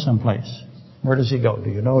 he goes someplace. Where does he go?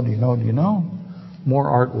 Do you know? Do you know? Do you know? More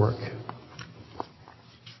artwork.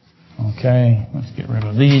 Okay, let's get rid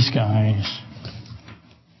of these guys.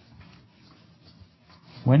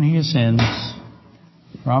 When he ascends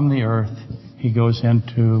from the earth, he goes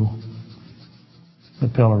into the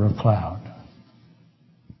pillar of cloud.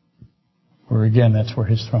 Where again, that's where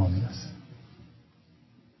his throne is.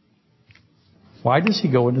 Why does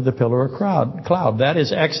he go into the pillar of cloud? That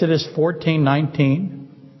is Exodus 14:19,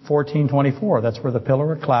 14:24. That's where the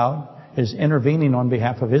pillar of cloud is intervening on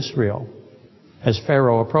behalf of Israel as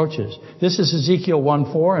Pharaoh approaches. This is Ezekiel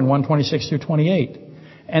 1:4 and 1:26 through 28.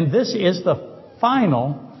 And this is the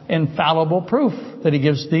final infallible proof that he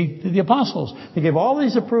gives the apostles. He gave all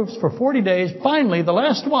these proofs for 40 days. Finally, the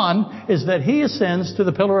last one is that he ascends to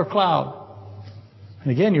the pillar of cloud. And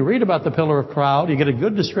again, you read about the pillar of cloud. You get a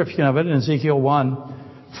good description of it in Ezekiel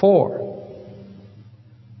 1:4.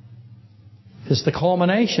 is the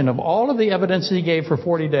culmination of all of the evidence He gave for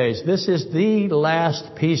 40 days. This is the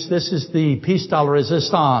last piece. This is the piece de la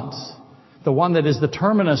resistance, the one that is the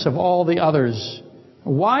terminus of all the others.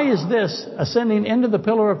 Why is this ascending into the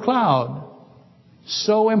pillar of cloud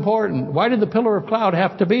so important? Why did the pillar of cloud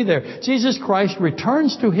have to be there? Jesus Christ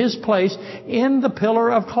returns to His place in the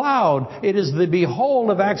pillar of cloud. It is the behold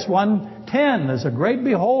of Acts 1:10. There's a great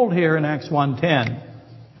behold here in Acts 1:10.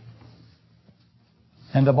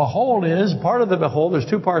 And the behold is, part of the behold, there's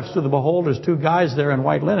two parts to the behold. There's two guys there in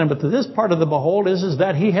white linen. But this part of the behold is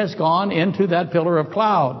that He has gone into that pillar of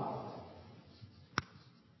cloud.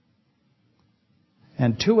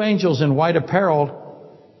 And two angels in white apparel,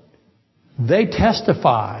 they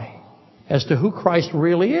testify as to who Christ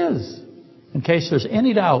really is. In case there's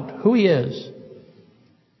any doubt who He is.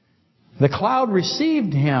 The cloud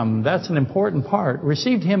received Him. That's an important part.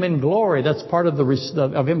 Received Him in glory. That's part of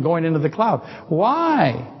Him going into the cloud.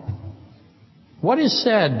 Why? What is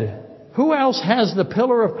said? Who else has the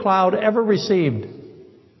pillar of cloud ever received?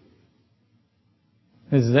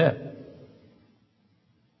 This is it.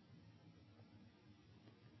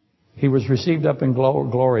 He was received up in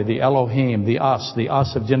glory. The Elohim, the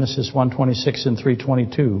us of Genesis 1:26 and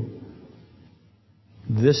 3:22.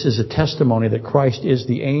 This is a testimony that Christ is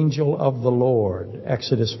the angel of the Lord.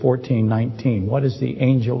 Exodus 14:19. What is the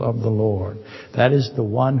angel of the Lord? That is the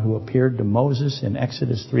one who appeared to Moses in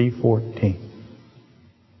Exodus 3:14.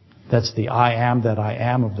 That's the I am that I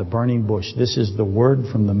am of the burning bush. This is the word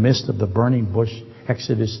from the midst of the burning bush.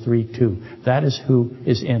 Exodus 3:2. That is who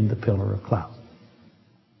is in the pillar of cloud.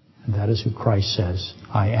 And that is who Christ says,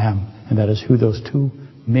 I am. And that is who those two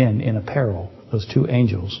men in apparel, those two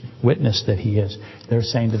angels, witness that He is. They're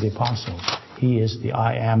saying to the apostles, He is the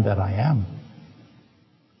I am that I am.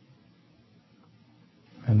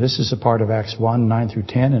 And this is a part of Acts 1:9 through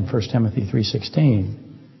 10 and 1 Timothy 3:16.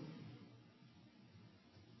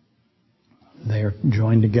 They are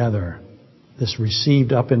joined together. This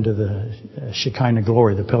received up into the Shekinah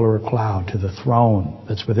glory, the pillar of cloud, to the throne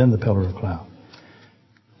that's within the pillar of cloud.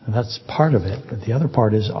 And that's part of it. But the other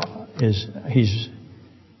part is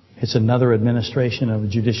it's another administration of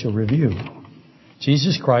judicial review.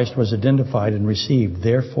 Jesus Christ was identified and received,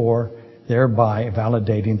 therefore, thereby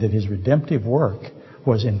validating that His redemptive work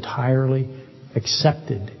was entirely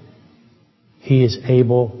accepted. He is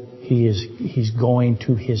able, He's going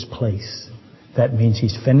to His place. That means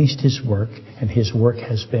He's finished His work, and His work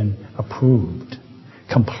has been approved.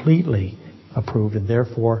 Completely approved, and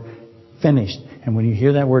therefore finished. And when you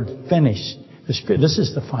hear that word finished, this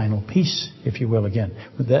is the final piece, if you will, again.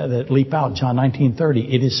 That leap out, John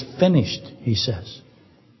 19:30. It is finished, He says.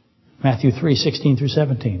 Matthew 3:16 through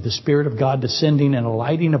 17. The Spirit of God descending and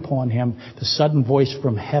alighting upon Him. The sudden voice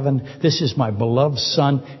from heaven. This is my beloved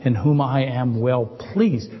Son in whom I am well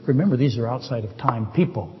pleased. Remember, these are outside of time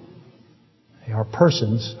people. They are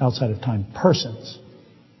persons, outside of time persons.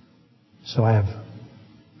 So I have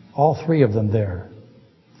all three of them there.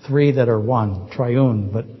 Three that are one, triune,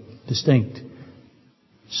 but distinct.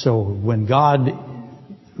 So when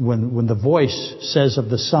the voice says of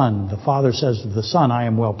the Son, the Father says of the Son, I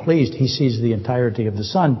am well pleased, He sees the entirety of the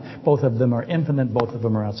Son. Both of them are infinite, both of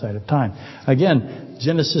them are outside of time. Again,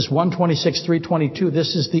 Genesis 1:26, 3:22,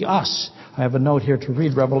 this is the us. I have a note here to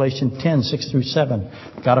read Revelation 10:6 through 7.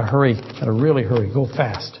 Gotta hurry, gotta really hurry, go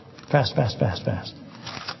fast. Fast.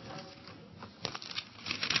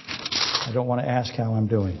 I don't want to ask how I'm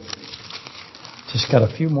doing. Just got a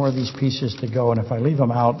few more of these pieces to go, and if I leave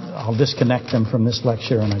them out, I'll disconnect them from this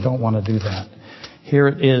lecture, and I don't want to do that. Here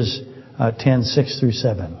it is, 10:6 through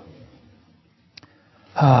 7.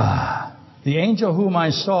 The angel whom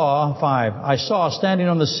I saw, 5, I saw standing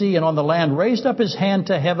on the sea and on the land, raised up his hand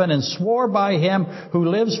to heaven and swore by Him who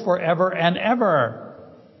lives forever and ever.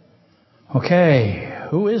 Okay,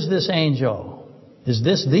 who is this angel? Is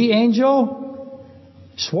this the angel?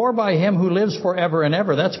 Swore by Him who lives forever and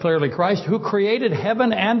ever. That's clearly Christ, who created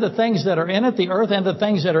heaven and the things that are in it, the earth and the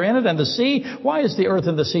things that are in it, and the sea. Why is the earth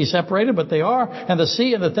and the sea separated? But they are. And the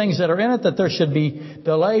sea and the things that are in it, that there should be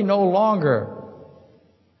delay no longer.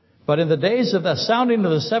 But in the days of the sounding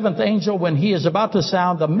of the seventh angel, when he is about to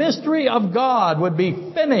sound, the mystery of God would be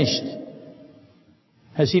finished,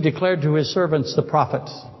 as He declared to His servants, the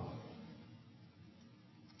prophets.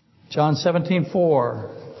 John 17:4.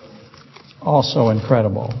 Also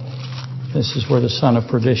incredible. This is where the son of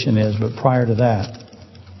perdition is, but prior to that,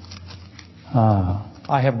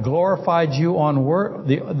 I have glorified you on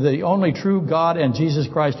the only true God and Jesus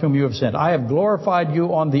Christ whom you have sent. I have glorified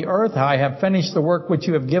you on the earth. I have finished the work which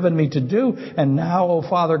you have given me to do. And now, O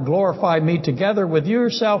Father, glorify me together with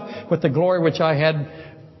yourself with the glory which I had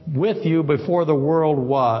with you before the world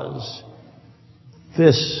was.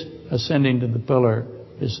 This ascending to the pillar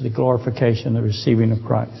is the glorification, the receiving of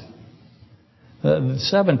Christ.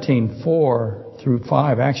 17:4 through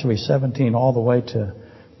 5, actually 17 all the way to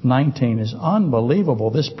 19 is unbelievable.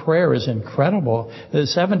 This prayer is incredible.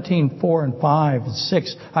 17:4 and 5 and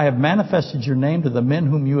 6. I have manifested your name to the men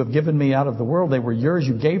whom you have given me out of the world. They were yours.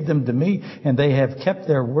 You gave them to me, and they have kept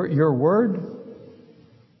your word.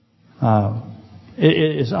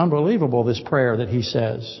 It is unbelievable, this prayer that he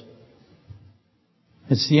says.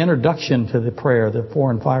 It's the introduction to the prayer. The 4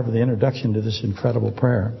 and 5 are the introduction to this incredible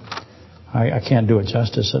prayer. I can't do it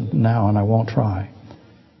justice now, and I won't try.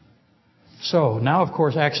 So, now of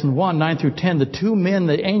course, Acts 1, 9 through 10, the two men,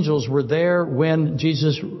 the angels, were there when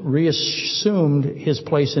Jesus reassumed His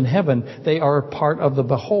place in heaven. They are part of the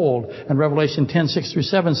behold. And Revelation 10, 6 through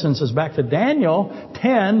 7 sends us back to Daniel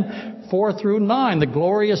 10, 4 through 9, the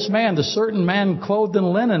glorious man, the certain man clothed in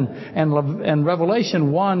linen, and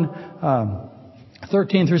Revelation 1,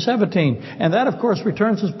 13 through 17. And that, of course,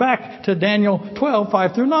 returns us back to Daniel 12,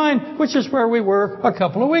 5 through 9, which is where we were a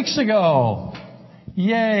couple of weeks ago.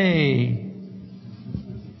 Yay!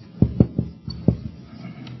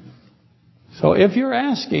 So if you're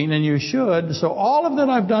asking, and you should, so all of that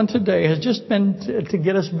I've done today has just been to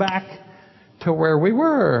get us back to where we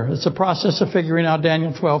were. It's a process of figuring out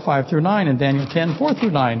Daniel 12, 5 through 9, and Daniel 10, 4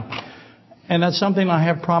 through 9. And that's something I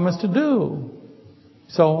have promised to do.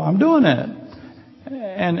 So I'm doing it.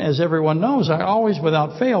 And as everyone knows, I always,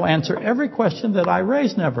 without fail, answer every question that I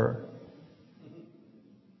raise never.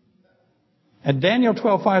 At Daniel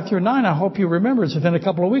 12, 5 through 9, I hope you remember, it's been a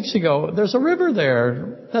couple of weeks ago, there's a river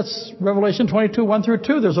there. That's Revelation 22, 1 through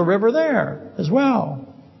 2. There's a river there as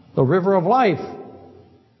well. The river of life.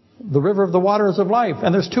 The river of the waters of life.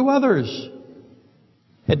 And there's two others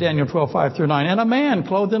at Daniel 12, 5 through 9. And a man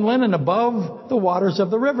clothed in linen above the waters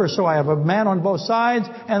of the river. So I have a man on both sides,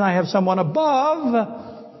 and I have someone above.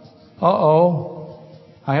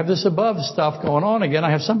 I have this above stuff going on again.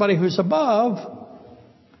 I have somebody who's above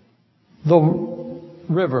the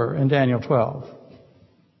river in Daniel 12.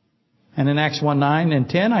 And in Acts 1, 9 and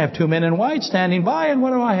 10, I have two men in white standing by, and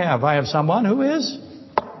what do I have? I have someone who is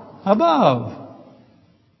above.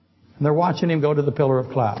 And they're watching him go to the pillar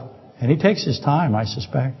of cloud. And he takes his time, I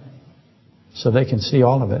suspect, so they can see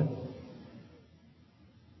all of it.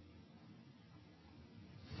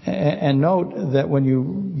 And note that when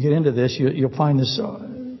you get into this, you'll find this.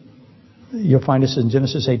 You'll find this in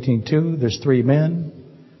Genesis 18:2. There's three men,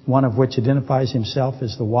 one of which identifies himself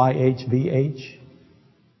as the YHVH,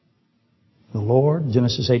 the Lord.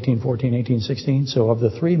 Genesis 18:14, 18:16. So of the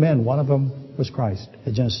three men, one of them was Christ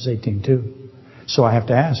at Genesis 18:2. So I have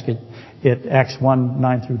to ask it. At Acts 1,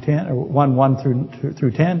 9 through 10, or 1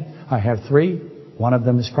 through 10, I have three. One of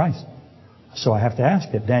them is Christ. So I have to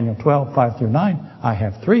ask it. Daniel 12, 5 through 9, I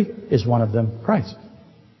have three. Is one of them Christ?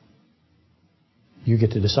 You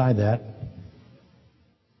get to decide that.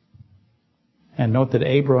 And note that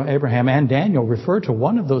Abraham and Daniel refer to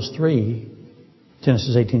one of those three,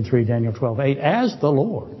 Genesis 18:3, Daniel 12:8, as the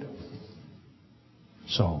Lord.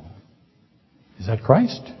 So, is that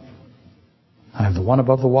Christ? I have the one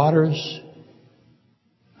above the waters.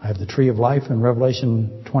 I have the tree of life in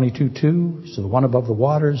Revelation 22:2. So the one above the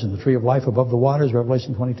waters and the tree of life above the waters,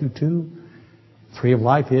 Revelation 22:2. Tree of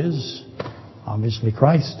life is obviously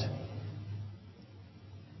Christ.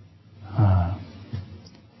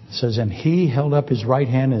 It says, and he held up his right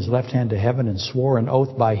hand and his left hand to heaven and swore an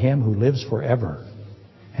oath by him who lives forever.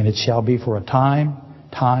 And it shall be for a time,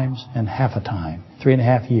 times, and half a time.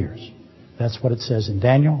 3.5 years. That's what it says in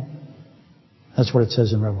Daniel. That's what it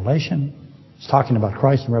says in Revelation. It's talking about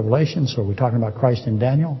Christ in Revelation, so are we talking about Christ in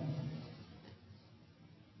Daniel?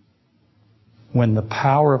 When the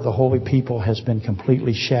power of the holy people has been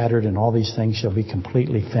completely shattered and all these things shall be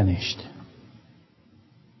completely finished.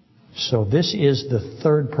 So this is the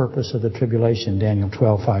third purpose of the tribulation, Daniel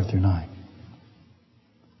 12, 5 through 9.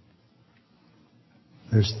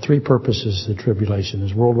 There's three purposes of the tribulation.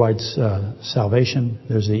 There's worldwide salvation,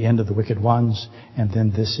 there's the end of the wicked ones, and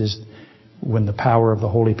then this is when the power of the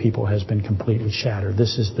holy people has been completely shattered.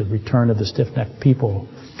 This is the return of the stiff-necked people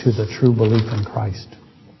to the true belief in Christ,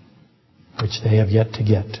 which they have yet to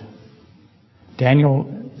get.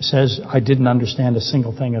 Daniel says, I didn't understand a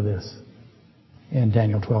single thing of this in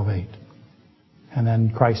Daniel 12:8. And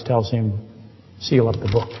then Christ tells him, seal up the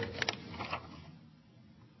book.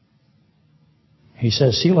 He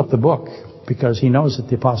says, seal up the book, because he knows that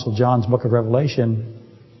the Apostle John's book of Revelation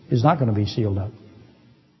is not going to be sealed up.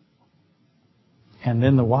 And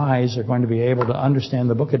then the wise are going to be able to understand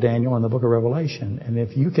the book of Daniel and the book of Revelation. And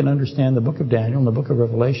if you can understand the book of Daniel and the book of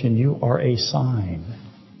Revelation, you are a sign.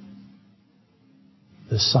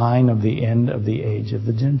 the sign of the end of the age of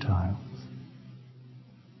the Gentiles.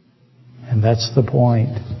 And that's the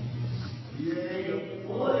point.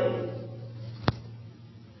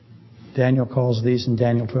 Daniel calls these in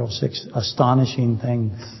Daniel 12:6 astonishing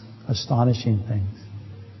things. Astonishing things.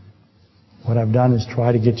 What I've done is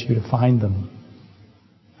try to get you to find them.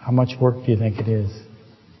 How much work do you think it is?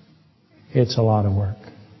 It's a lot of work.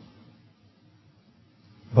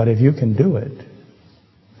 But if you can do it,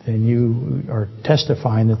 then you are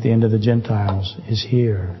testifying that the end of the Gentiles is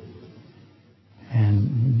here.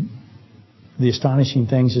 And the astonishing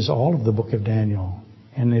things is all of the book of Daniel.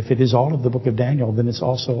 And if it is all of the book of Daniel, then it's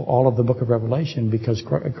also all of the book of Revelation, because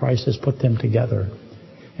Christ has put them together.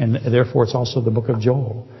 And therefore it's also the book of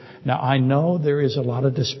Joel. Now I know there is a lot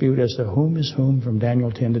of dispute as to whom is whom from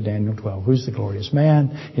Daniel 10 to Daniel 12. Who's the glorious man?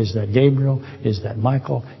 Is that Gabriel? Is that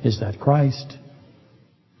Michael? Is that Christ?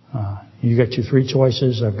 You got your three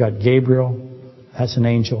choices. I've got Gabriel. That's an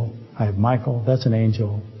angel. I have Michael. That's an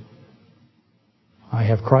angel. I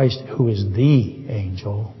have Christ, who is the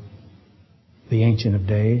angel, the Ancient of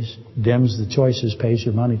Days. Dims the choices, pays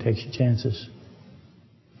your money, takes your chances.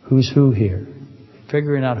 Who's who here?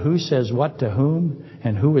 Figuring out who says what to whom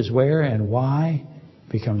and who is where and why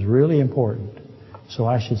becomes really important. So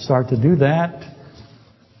I should start to do that.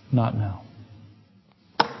 Not now.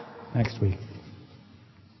 Next week.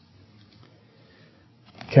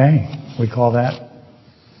 Okay, we call that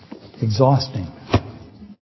exhausting.